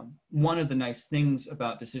 One of the nice things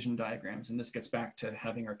about decision diagrams, and this gets back to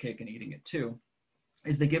having our cake and eating it too,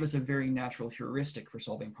 is they give us a very natural heuristic for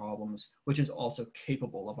solving problems, which is also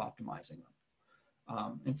capable of optimizing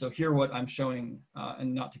them. And so here what I'm showing,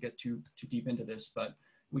 and not to get too deep into this, but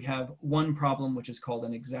we have one problem which is called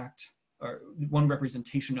an exact, or one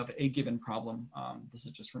representation of a given problem. This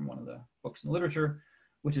is just from one of the books in the literature,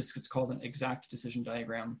 it's called an exact decision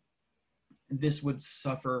diagram. This would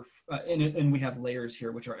suffer, and we have layers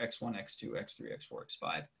here, which are x1, x2, x3, x4,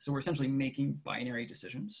 x5. So we're essentially making binary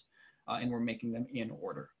decisions, and we're making them in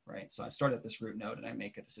order, right? So I start at this root node and I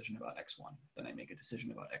make a decision about x1, then I make a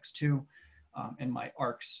decision about x2, and my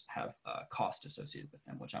arcs have cost associated with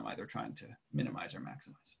them, which I'm either trying to minimize or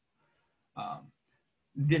maximize.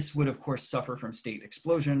 This would, of course, suffer from state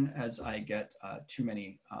explosion as I get too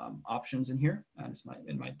many options in here, and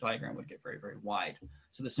my diagram would get very, very wide.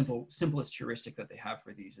 So the simplest heuristic that they have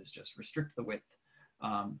for these is just restrict the width,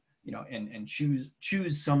 and choose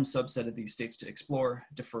some subset of these states to explore,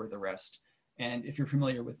 defer the rest. And if you're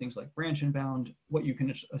familiar with things like branch and bound, what you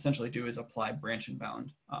can essentially do is apply branch and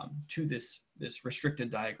bound to this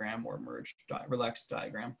restricted diagram or relaxed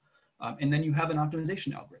diagram, and then you have an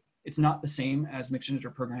optimization algorithm. It's not the same as mixed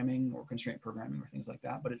integer programming or constraint programming or things like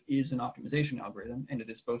that, but it is an optimization algorithm, and it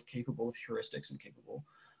is both capable of heuristics and capable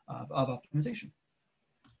of optimization.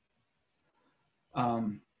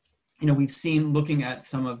 We've seen, looking at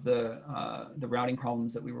some of the routing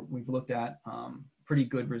problems that we've looked at, pretty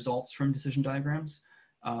good results from decision diagrams.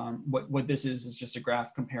 What this is just a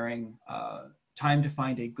graph comparing time to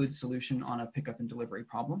find a good solution on a pickup and delivery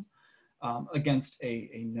problem against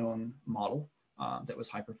a known model that was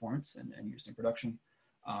high performance and used in production.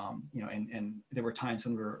 And there were times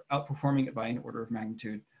when we were outperforming it by an order of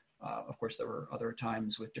magnitude. Of course, there were other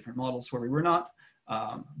times with different models where we were not,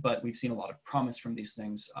 but we've seen a lot of promise from these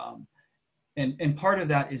things. And part of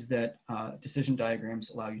that is that decision diagrams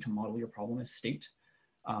allow you to model your problem as state,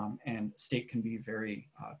 and state can be very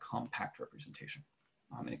compact representation,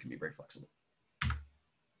 and it can be very flexible.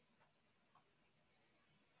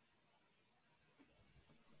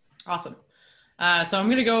 Awesome. So I'm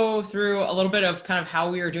going to go through a little bit of kind of how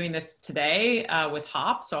we are doing this today with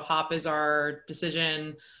Hop. So Hop is our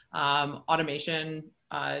decision automation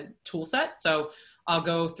tool set. So I'll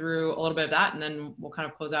go through a little bit of that, and then we'll kind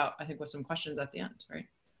of close out, I think, with some questions at the end, right?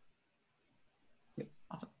 Yep.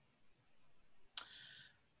 Awesome. All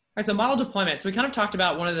right, so model deployment. So we kind of talked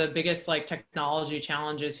about one of the biggest technology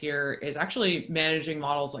challenges here is actually managing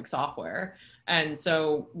models like software. And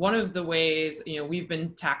so one of the ways we've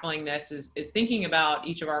been tackling this is thinking about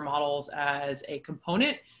each of our models as a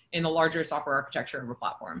component in the larger software architecture of a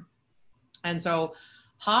platform. And so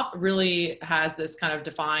Hop really has this kind of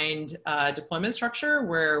defined deployment structure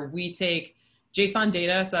where we take JSON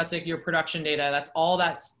data, so that's your production data, that's all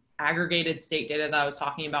that's aggregated state data that I was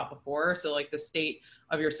talking about before. So like the state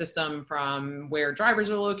of your system from where drivers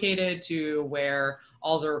are located to where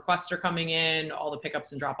all the requests are coming in, all the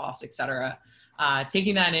pickups and drop-offs, et cetera.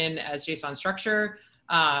 Taking that in as JSON structure,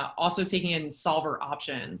 also taking in solver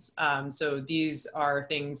options. So these are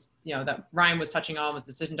things, you know, that Ryan was touching on with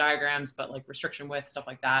decision diagrams, but like restriction width, stuff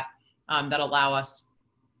like that, that allow us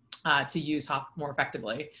to use HOP more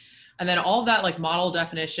effectively. And then all of that like model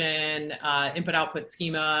definition, input output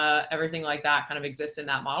schema, everything like that kind of exists in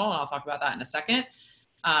that model. And I'll talk about that in a second.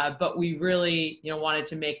 But we really, you know, wanted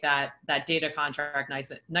to make that data contract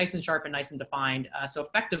nice and sharp and nice and defined. So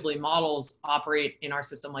effectively models operate in our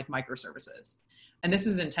system like microservices. And this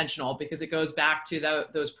is intentional because it goes back to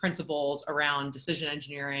those principles around decision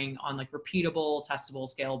engineering on like repeatable, testable,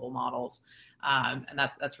 scalable models. And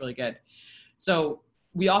that's really good. So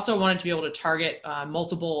we also wanted to be able to target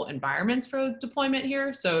multiple environments for deployment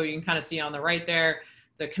here. So you can kind of see on the right there,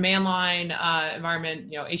 the command line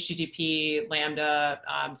environment, you know, HTTP, Lambda.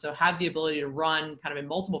 So have the ability to run kind of in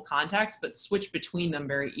multiple contexts, but switch between them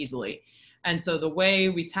very easily. And so the way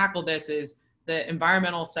we tackle this is the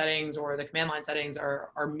environmental settings or the command line settings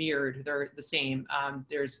are mirrored. They're the same.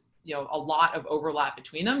 There's, you know, a lot of overlap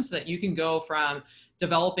between them so that you can go from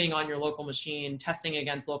developing on your local machine, testing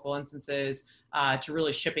against local instances, to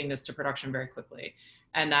really shipping this to production very quickly.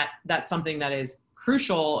 And that's something that is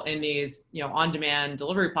crucial in these, you know, on-demand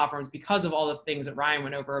delivery platforms because of all the things that Ryan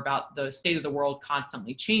went over about the state of the world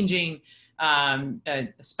constantly changing,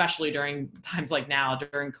 especially during times like now,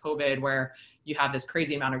 during COVID, where you have this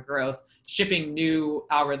crazy amount of growth. Shipping new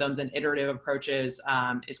algorithms and iterative approaches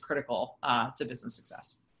is critical to business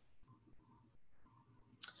success.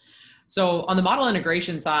 So on the model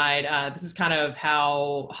integration side, this is kind of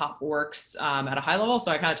how HOP works at a high level.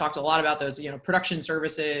 So I kind of talked a lot about those, you know, production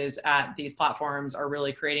services at these platforms are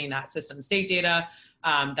really creating that system state data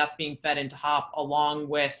that's being fed into HOP along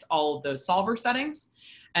with all of those solver settings.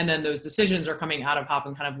 And then those decisions are coming out of HOP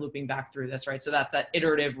and kind of looping back through this, right? So that's that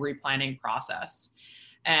iterative replanning process.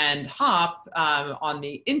 And HOP on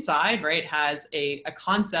the inside, right, has a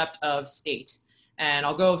concept of state. And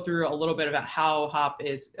I'll go through a little bit about how HOP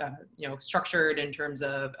is, you know, structured in terms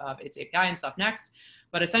of its API and stuff next.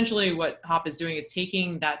 But essentially what HOP is doing is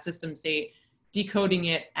taking that system state, decoding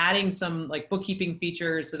it, adding some like bookkeeping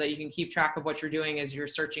features so that you can keep track of what you're doing as you're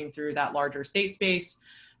searching through that larger state space.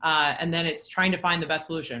 And then it's trying to find the best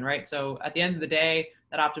solution, right? So at the end of the day,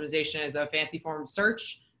 that optimization is a fancy form of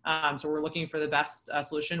search. So we're looking for the best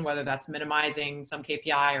solution, whether that's minimizing some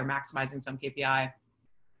KPI or maximizing some KPI.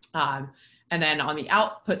 And then on the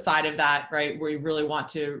output side of that, right, we really want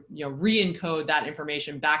to, you know, re-encode that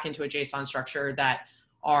information back into a JSON structure that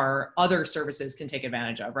our other services can take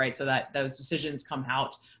advantage of, right? So that those decisions come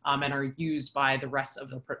out and are used by the rest of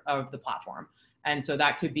the platform. And so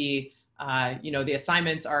that could be, you know, the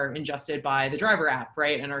assignments are ingested by the driver app,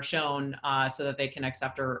 right, and are shown so that they can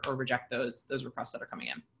accept or reject those requests that are coming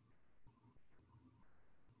in.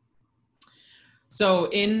 So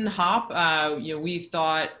in HOP, you know, we've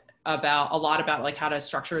thought a lot about like how to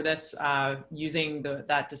structure this using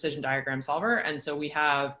that decision diagram solver. And so we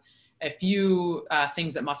have a few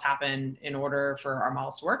things that must happen in order for our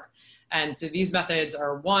models to work. And so these methods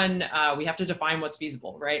are one, we have to define what's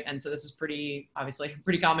feasible, right? And so this is obviously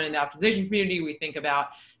pretty common in the optimization community. We think about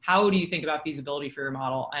how do you think about feasibility for your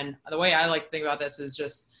model? And the way I like to think about this is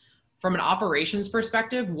just from an operations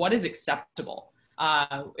perspective, what is acceptable?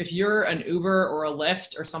 If you're an Uber or a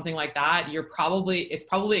Lyft or something like that, it's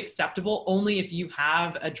probably acceptable only if you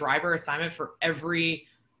have a driver assignment for every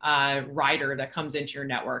rider that comes into your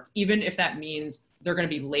network. Even if that means they're going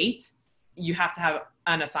to be late, you have to have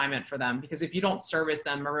an assignment for them, because if you don't service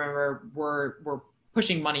them, remember, we're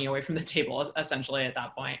pushing money away from the table essentially at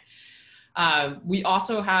that point. We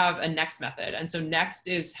also have a next method. And so next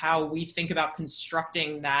is how we think about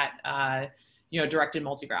constructing that, you know, directed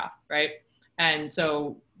multigraph, right? And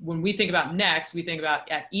so when we think about next, we think about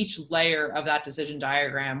at each layer of that decision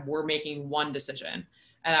diagram, we're making one decision.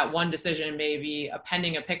 And that one decision may be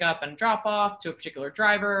appending a pickup and drop off to a particular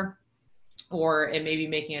driver, or it may be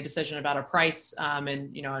making a decision about a price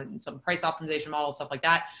and, you know, and some price optimization models, stuff like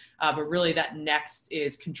that. But really that next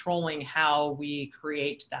is controlling how we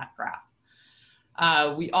create that graph.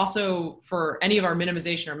 We also, for any of our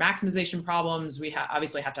minimization or maximization problems, we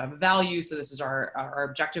obviously have to have a value. So this is our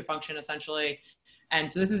objective function essentially.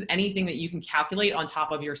 And so this is anything that you can calculate on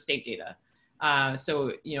top of your state data.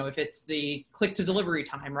 So, you know, if it's the click to delivery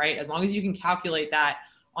time, right? As long as you can calculate that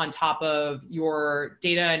on top of your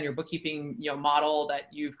data and your bookkeeping, you know, model that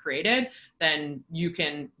you've created, then you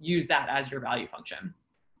can use that as your value function.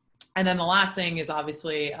 And then the last thing is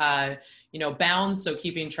obviously, bounds. So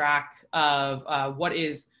keeping track of what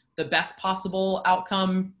is the best possible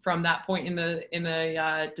outcome from that point in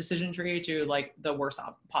the decision tree to like the worst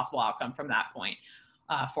possible outcome from that point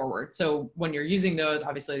forward. So when you're using those,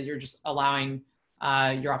 obviously you're just allowing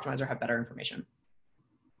your optimizer to have better information.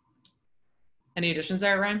 Any additions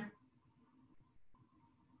there, Ryan?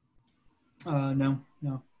 No,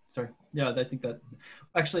 sorry. Yeah, I think that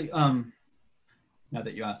actually, now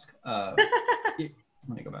that you ask, let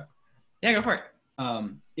me go back. Yeah, go for it.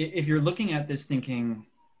 If you're looking at this thinking,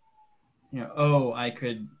 oh, I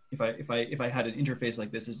could, if I had an interface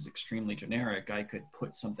like this is extremely generic, I could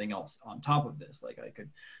put something else on top of this. Like I could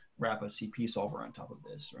wrap a CP solver on top of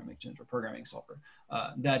this, or a mixed-integer programming solver.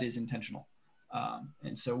 That is intentional.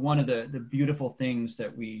 And so one of the beautiful things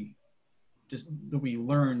that we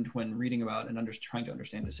learned when reading about and trying to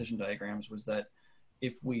understand decision diagrams was that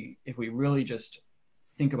if we really just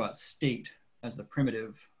think about state as the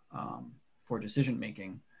primitive for decision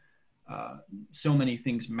making, so many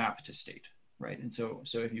things map to state, right? And so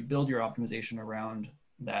if you build your optimization around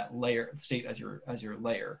that layer state as your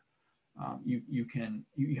layer,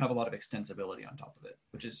 you have a lot of extensibility on top of it,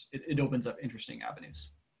 which is it opens up interesting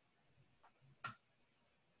avenues.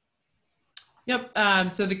 Yep.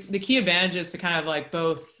 So the key advantage is to kind of like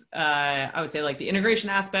both, I would say like the integration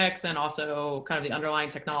aspects and also kind of the underlying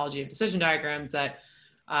technology of decision diagrams that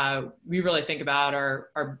we really think about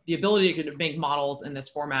are the ability to make models in this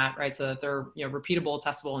format, right? So that they're repeatable,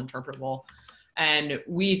 testable, interpretable. And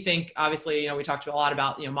we think, obviously, we talked a lot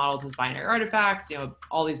about models as binary artifacts,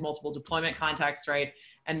 all these multiple deployment contexts, right?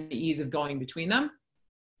 And the ease of going between them.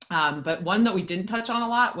 But one that we didn't touch on a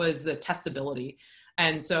lot was the testability.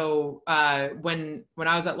 And so when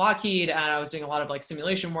I was at Lockheed and I was doing a lot of like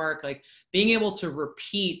simulation work, like being able to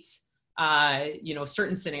repeat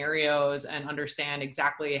certain scenarios and understand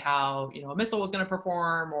exactly how a missile was going to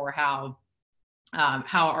perform, or how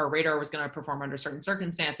our radar was going to perform under certain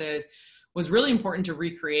circumstances, was really important to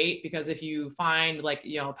recreate. Because if you find like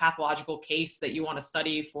a pathological case that you want to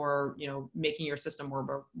study for making your system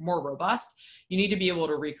more robust, you need to be able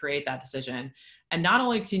to recreate that decision. And not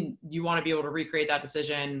only can you want to be able to recreate that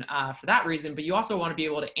decision for that reason, but you also want to be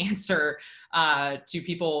able to answer to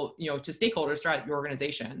people, to stakeholders throughout your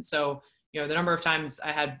organization. So, the number of times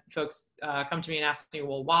I had folks come to me and ask me,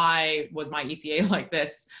 well, why was my ETA like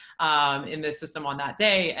this in this system on that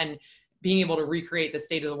day? And being able to recreate the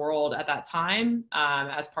state of the world at that time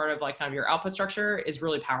as part of like kind of your output structure is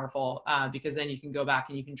really powerful because then you can go back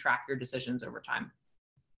and you can track your decisions over time.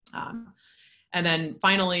 And then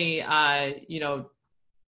finally,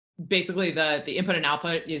 basically the input and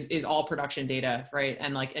output is all production data, right?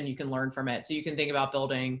 And you can learn from it. So you can think about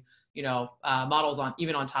building, models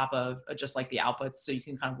even on top of just like the outputs. So you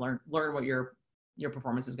can kind of learn what your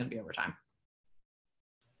performance is going to be over time.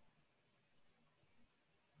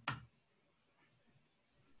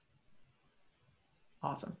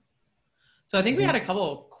 Awesome. So I think we had a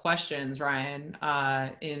couple of questions, Ryan,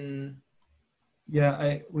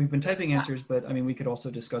 Yeah, we've been typing answers, but I mean, we could also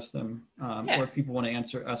discuss them. Yeah. Or if people want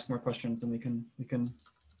to ask more questions, then we can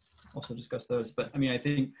also discuss those. But I mean, I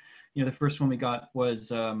think, the first one we got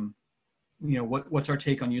was, what's our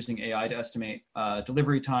take on using AI to estimate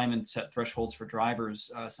delivery time and set thresholds for drivers?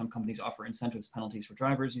 Some companies offer incentives, penalties for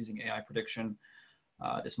drivers using AI prediction.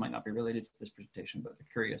 This might not be related to this presentation, but they're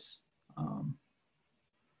curious.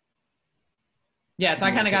 Yeah, so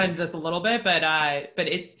I kind of got into this a little bit, but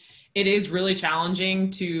it is really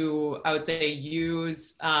challenging to, I would say,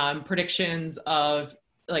 use predictions of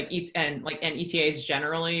like ETAs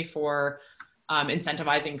generally for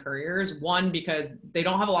incentivizing couriers. One, because they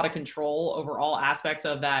don't have a lot of control over all aspects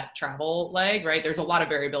of that travel leg, right? There's a lot of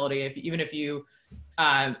variability. Even if you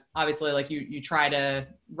obviously like you try to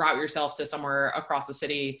route yourself to somewhere across the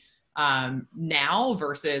city now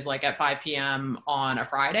versus like at 5 p.m. on a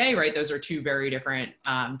Friday, right? Those are two very different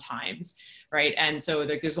times, right? And so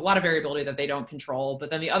there's a lot of variability that they don't control. But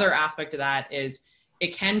then the other aspect of that is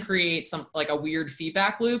it can create some like a weird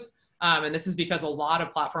feedback loop. And this is because a lot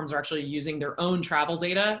of platforms are actually using their own travel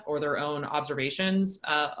data or their own observations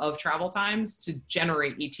of travel times to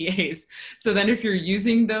generate ETAs. So then if you're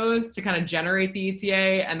using those to kind of generate the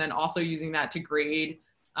ETA and then also using that to grade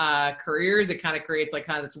couriers, it kind of creates like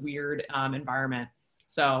kind of this weird environment.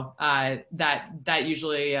 So that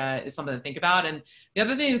usually is something to think about. And the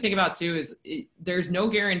other thing to think about too is there's no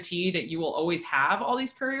guarantee that you will always have all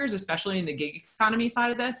these couriers, especially in the gig economy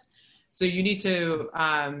side of this. So you need to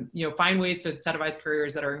find ways to incentivize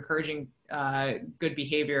couriers that are encouraging good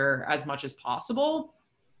behavior as much as possible.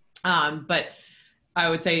 But I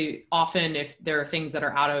would say often if there are things that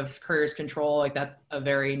are out of courier's control, like that's a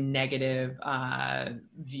very negative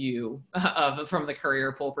view of from the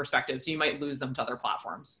courier pool perspective. So you might lose them to other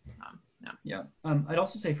platforms. Yeah. I'd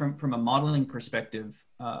also say from a modeling perspective,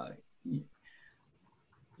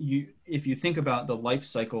 if you think about the life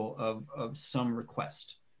cycle of some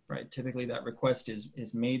request, right? Typically that request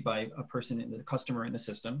is made by a person in the customer in the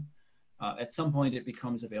system. At some point it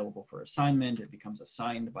becomes available for assignment. It becomes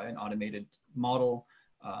assigned by an automated model.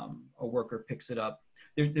 A worker picks it up.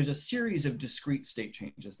 There's a series of discrete state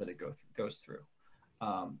changes that it goes through.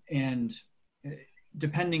 And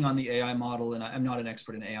depending on the AI model, and I'm not an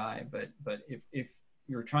expert in AI, but if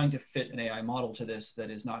you're trying to fit an AI model to this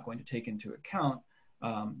that is not going to take into account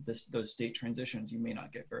those state transitions, you may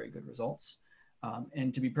not get very good results.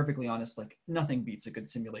 And to be perfectly honest, like nothing beats a good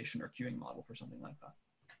simulation or queuing model for something like that,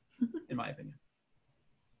 in my opinion.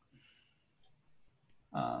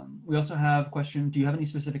 We also have a question, do you have any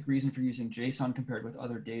specific reason for using JSON compared with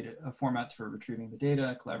other data formats for retrieving the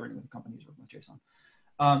data, collaborating with the companies working with JSON?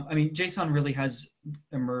 I mean, JSON really has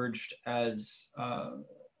emerged as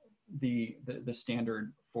the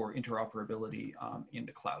standard for interoperability in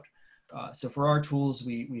the cloud. So for our tools,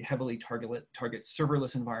 we heavily target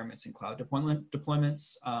serverless environments and cloud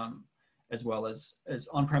deployments, as well as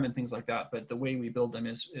on-prem and things like that. But the way we build them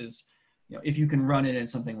is if you can run it in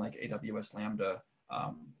something like AWS Lambda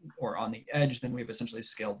or on the edge, then we've essentially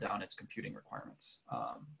scaled down its computing requirements.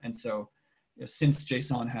 And so since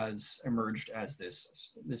JSON has emerged as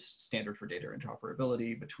this standard for data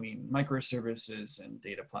interoperability between microservices and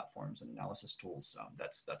data platforms and analysis tools,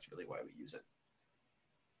 that's really why we use it.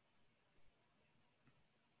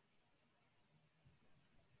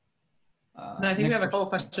 I think we have a couple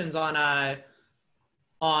questions on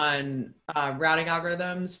routing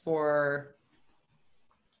algorithms for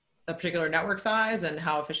a particular network size and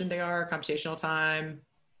how efficient they are, computational time,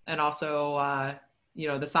 and also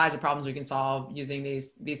the size of problems we can solve using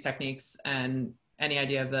these techniques, and any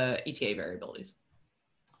idea of the ETA variabilities.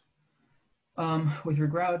 With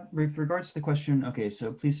regards to the question, okay,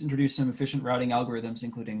 so please introduce some efficient routing algorithms,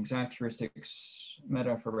 including exact heuristics,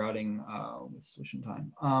 meta for routing with solution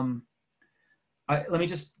time. Let me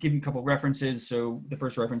just give you a couple references. So the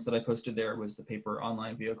first reference that I posted there was the paper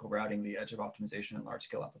Online Vehicle Routing, the Edge of Optimization in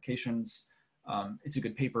Large-Scale Applications. It's a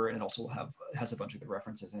good paper, and it also has a bunch of good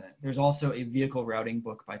references in it. There's also a vehicle routing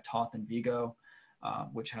book by Toth and Vigo,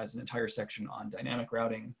 which has an entire section on dynamic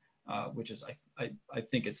routing, which is, I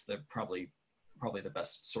think it's probably the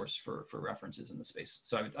best source for references in the space.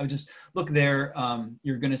 So I would just look there.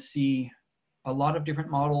 You're gonna see a lot of different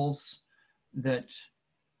models that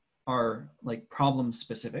are like problem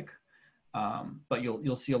specific, but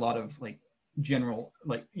you'll see a lot of like general,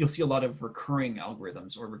 like you'll see a lot of recurring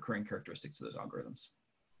algorithms or recurring characteristics of those algorithms.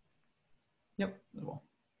 Yep. Well.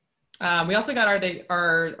 We also got,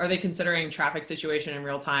 are they considering traffic situation in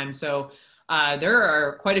real time? So there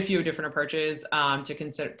are quite a few different approaches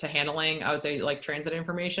to handling, I would say, like transit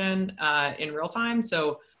information in real time.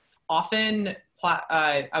 So often,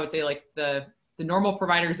 I would say like the normal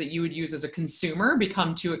providers that you would use as a consumer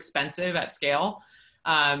become too expensive at scale.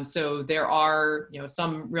 So there are,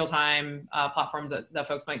 some real-time platforms that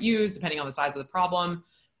folks might use depending on the size of the problem.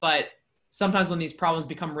 But sometimes when these problems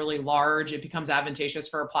become really large, it becomes advantageous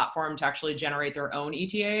for a platform to actually generate their own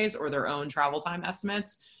ETAs or their own travel time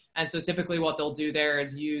estimates. And so typically what they'll do there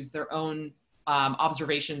is use their own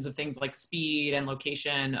observations of things like speed and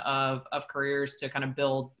location of couriers to kind of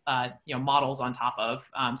build models on top of,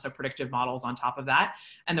 so predictive models on top of that,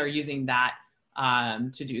 and they're using that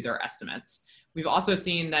to do their estimates. We've also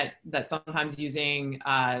seen that sometimes using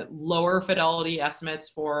lower fidelity estimates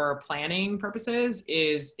for planning purposes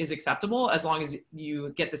is acceptable as long as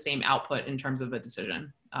you get the same output in terms of a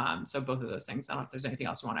decision. So both of those things. I don't know if there's anything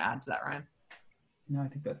else you want to add to that, Ryan. No, I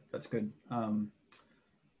think that's good.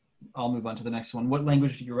 I'll move on to the next one. What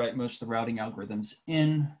language do you write most of the routing algorithms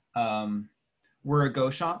in? We're a Go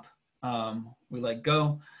shop. We like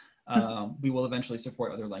Go. We will eventually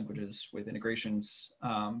support other languages with integrations,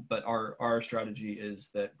 but our strategy is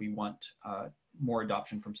that we want more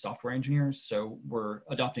adoption from software engineers. So we're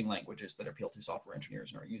adopting languages that appeal to software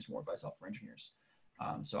engineers and are used more by software engineers.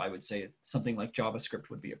 So I would say something like JavaScript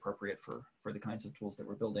would be appropriate for the kinds of tools that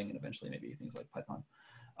we're building, and eventually maybe things like Python.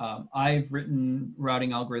 I've written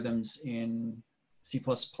routing algorithms in C++,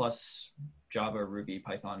 Java, Ruby,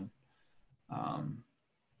 Python.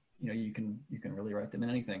 You can really write them in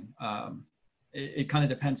anything. It kind of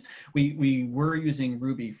depends. We were using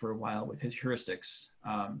Ruby for a while with his heuristics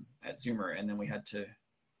at Zoomer, and then we had to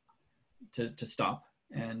stop.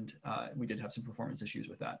 And we did have some performance issues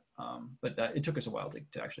with that. But it took us a while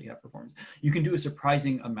to actually have performance. You can do a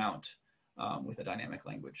surprising amount with a dynamic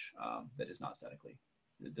language that is not statically,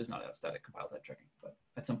 it does not have static compile type checking. But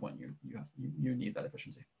at some point you need that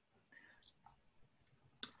efficiency.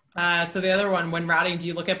 So the other one, when routing, do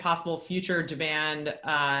you look at possible future demand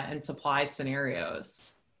and supply scenarios?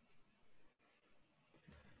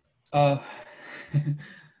 One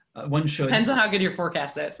should. Depends on how good your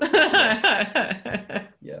forecast is.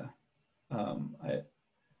 Yeah.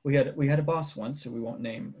 We had a boss once who we won't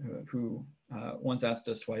name who once asked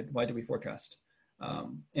us why do we forecast,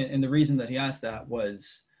 and the reason that he asked that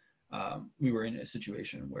was we were in a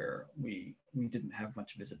situation where we didn't have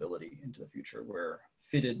much visibility into the future, where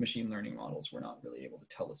fitted machine learning models were not really able to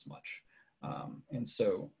tell us much, and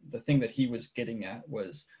so the thing that he was getting at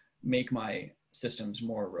was make my systems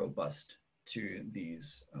more robust to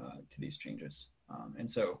these changes,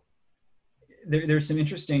 and so there's some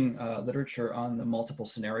interesting literature on the multiple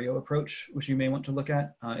scenario approach, which you may want to look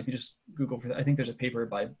at. If you just Google for that, I think there's a paper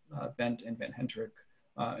by Bent and Van Hentrick,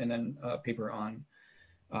 and then a paper on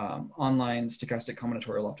online stochastic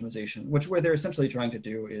combinatorial optimization, where they're essentially trying to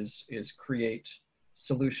do is create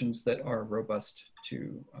solutions that are robust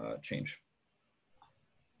to change.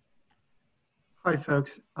 Hi,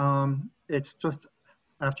 folks. It's just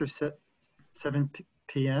after 7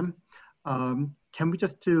 p.m. Can we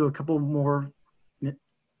just do a couple more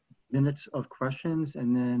minutes of questions,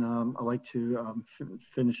 and then I'd like to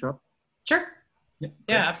finish up? Sure. Yeah,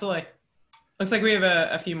 absolutely. Looks like we have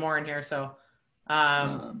a few more in here. So we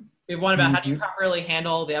have one about how do you properly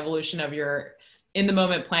handle the evolution of your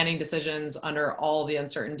in-the-moment planning decisions under all the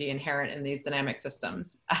uncertainty inherent in these dynamic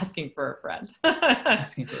systems? Asking for a friend.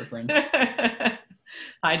 Asking for a friend.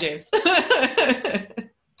 Hi, James.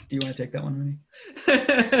 Do you want to take that one, Mooney?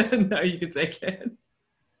 No, you can take it.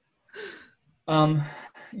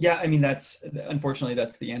 Yeah, I mean, unfortunately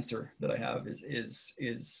that's the answer that I have is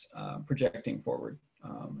projecting forward,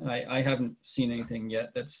 and I haven't seen anything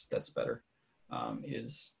yet that's better.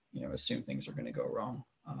 Assume things are going to go wrong,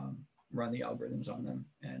 run the algorithms on them,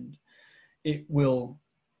 and it will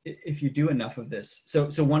if you do enough of this. So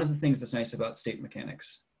one of the things that's nice about state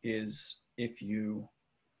mechanics is if you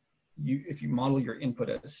model your input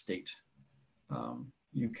as state,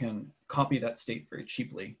 you can copy that state very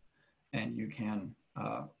cheaply, and you can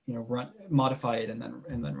modify it and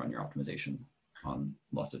then run your optimization on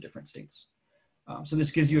lots of different states. So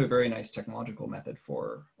this gives you a very nice technological method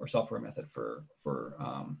or software method for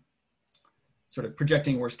sort of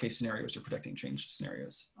projecting worst case scenarios or projecting changed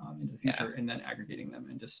scenarios into the future, and then aggregating them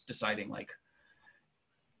and just deciding, like,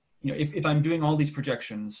 if I'm doing all these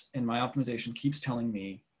projections and my optimization keeps telling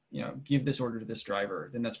me, give this order to this driver,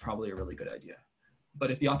 then that's probably a really good idea. But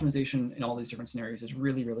if the optimization in all these different scenarios is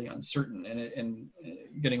really, really uncertain and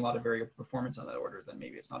getting a lot of variable performance on that order, then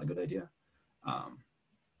maybe it's not a good idea.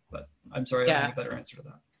 But I'm sorry, I don't have a better answer to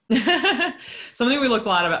that. Something we looked a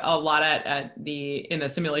lot at in the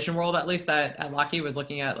simulation world, at least at Lockheed, was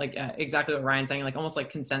looking at exactly what Ryan's saying, like almost like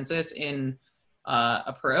consensus in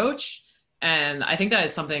approach. And I think that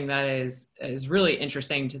is something that is really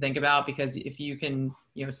interesting to think about, because if you can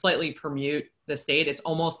slightly permute the state, it's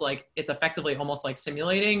effectively almost like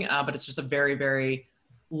simulating, but it's just a very, very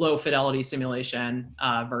low fidelity simulation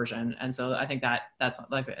version. And so I think that's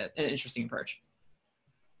an interesting approach.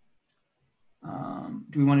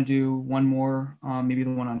 Do we want to do one more, maybe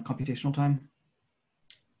the one on computational time?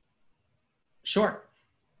 Sure.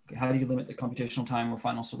 Okay, how do you limit the computational time or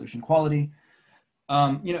final solution quality?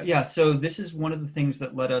 So this is one of the things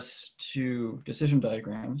that led us to decision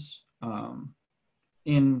diagrams. I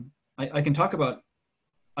can talk about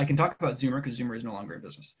Zoomer, because Zoomer is no longer in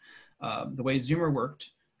business. The way Zoomer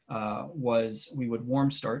worked was we would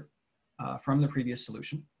warm start from the previous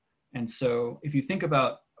solution. And so if you think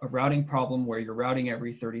about a routing problem where you're routing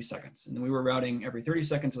every 30 seconds, and then we were routing every 30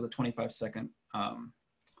 seconds with a 25-second a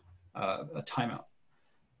timeout.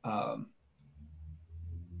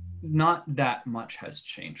 Not that much has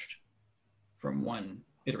changed from one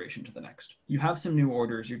iteration to the next. You have some new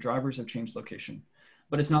orders, your drivers have changed location,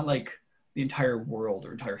 but it's not like the entire world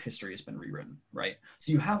or entire history has been rewritten, right?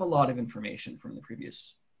 So you have a lot of information from the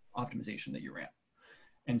previous optimization that you ran.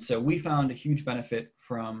 And so we found a huge benefit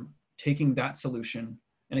from taking that solution.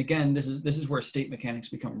 And again, this is where state mechanics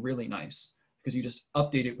become really nice, because you just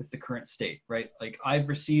update it with the current state, right? Like I've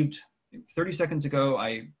received 30 seconds ago,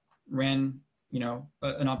 I ran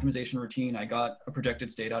an optimization routine. I got a projected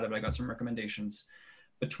state out of it. I got some recommendations.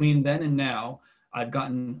 Between then and now, I've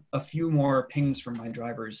gotten a few more pings from my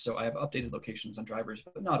drivers. So I have updated locations on drivers,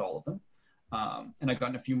 but not all of them. And I've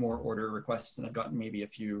gotten a few more order requests, and I've gotten maybe a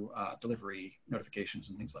few delivery notifications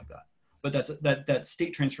and things like that. But that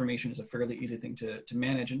state transformation is a fairly easy thing to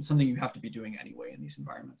manage, and something you have to be doing anyway in these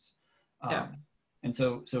environments. Yeah. And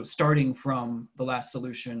so starting from the last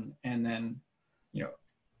solution and then,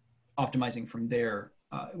 optimizing from there,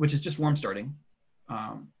 which is just warm starting,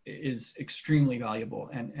 is extremely valuable,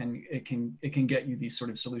 and it can get you these sort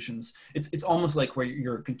of solutions. It's almost like where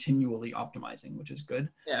you're continually optimizing, which is good.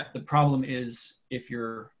 Yeah. The problem is if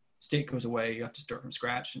your state goes away, you have to start from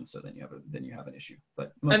scratch, and so then you have an issue.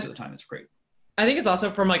 But most of the time, it's great. I think it's also,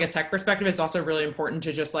 from like a tech perspective, it's also really important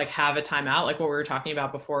to just like have a timeout, like what we were talking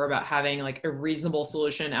about before about having like a reasonable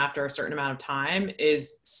solution after a certain amount of time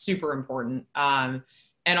is super important.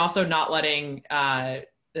 And also not letting,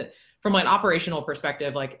 from an operational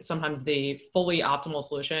perspective, like sometimes the fully optimal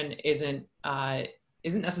solution isn't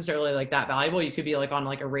necessarily like that valuable. You could be like on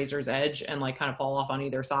like a razor's edge and like kind of fall off on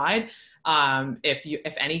either side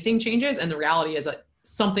if anything changes. And the reality is that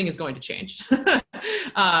something is going to change.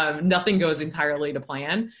 Nothing goes entirely to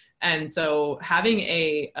plan. And so having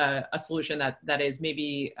a solution that is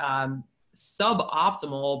maybe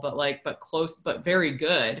suboptimal, but close, but very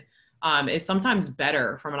good, is sometimes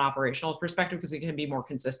better from an operational perspective because it can be more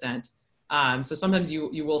consistent. So sometimes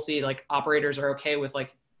you will see like operators are okay with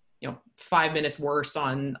like, 5 minutes worse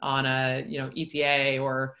on a, ETA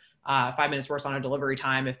or 5 minutes worse on a delivery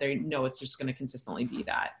time if they know it's just going to consistently be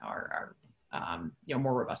that or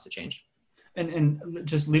more robust to change. And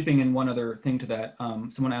just leaping in one other thing to that,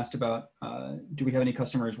 someone asked about, do we have any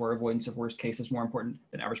customers where avoidance of worst case is more important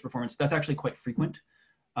than average performance? That's actually quite frequent.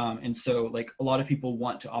 And so like a lot of people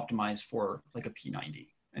want to optimize for like a P90,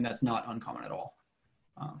 and that's not uncommon at all.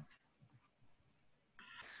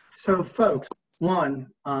 So folks, one,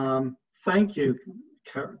 thank you,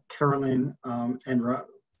 Carolyn and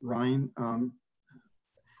Ryan.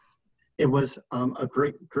 It was a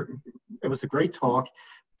great talk.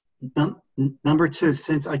 Number two,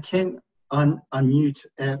 since I can't unmute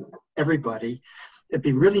everybody, it'd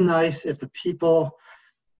be really nice if the people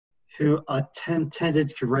who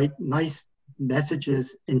attended could write nice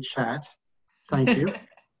messages in chat. Thank you.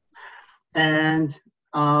 And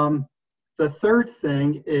the third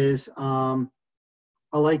thing is I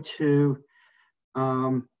like to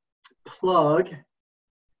plug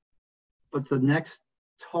what the next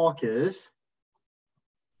talk is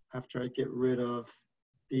after I get rid of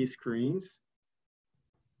these screens.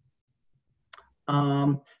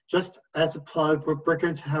 Just as a plug, we're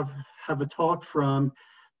going to have a talk from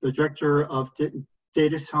the Director of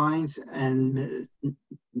Data Science and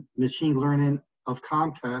Machine Learning of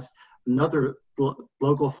Comcast, another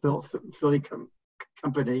local Philly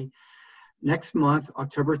company, next month,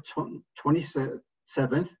 October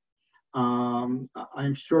 27th.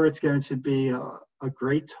 I'm sure it's going to be a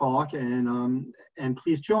great talk, and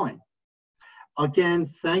please join. Again,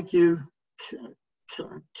 thank you,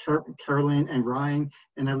 Carolyn and Ryan,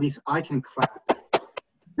 and at least I can clap.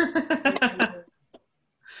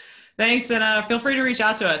 Thanks, and feel free to reach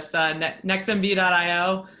out to us,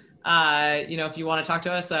 nextmv.io. If you want to talk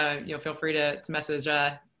to us, feel free to message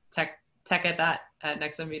tech at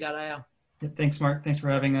nextmv.io. Thanks, Mark. Thanks for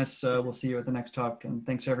having us. We'll see you at the next talk. And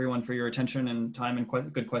thanks to everyone for your attention and time and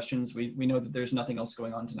good questions. We know that there's nothing else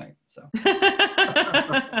going on tonight. So.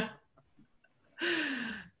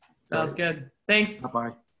 Sounds good. Thanks.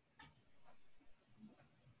 Bye-bye.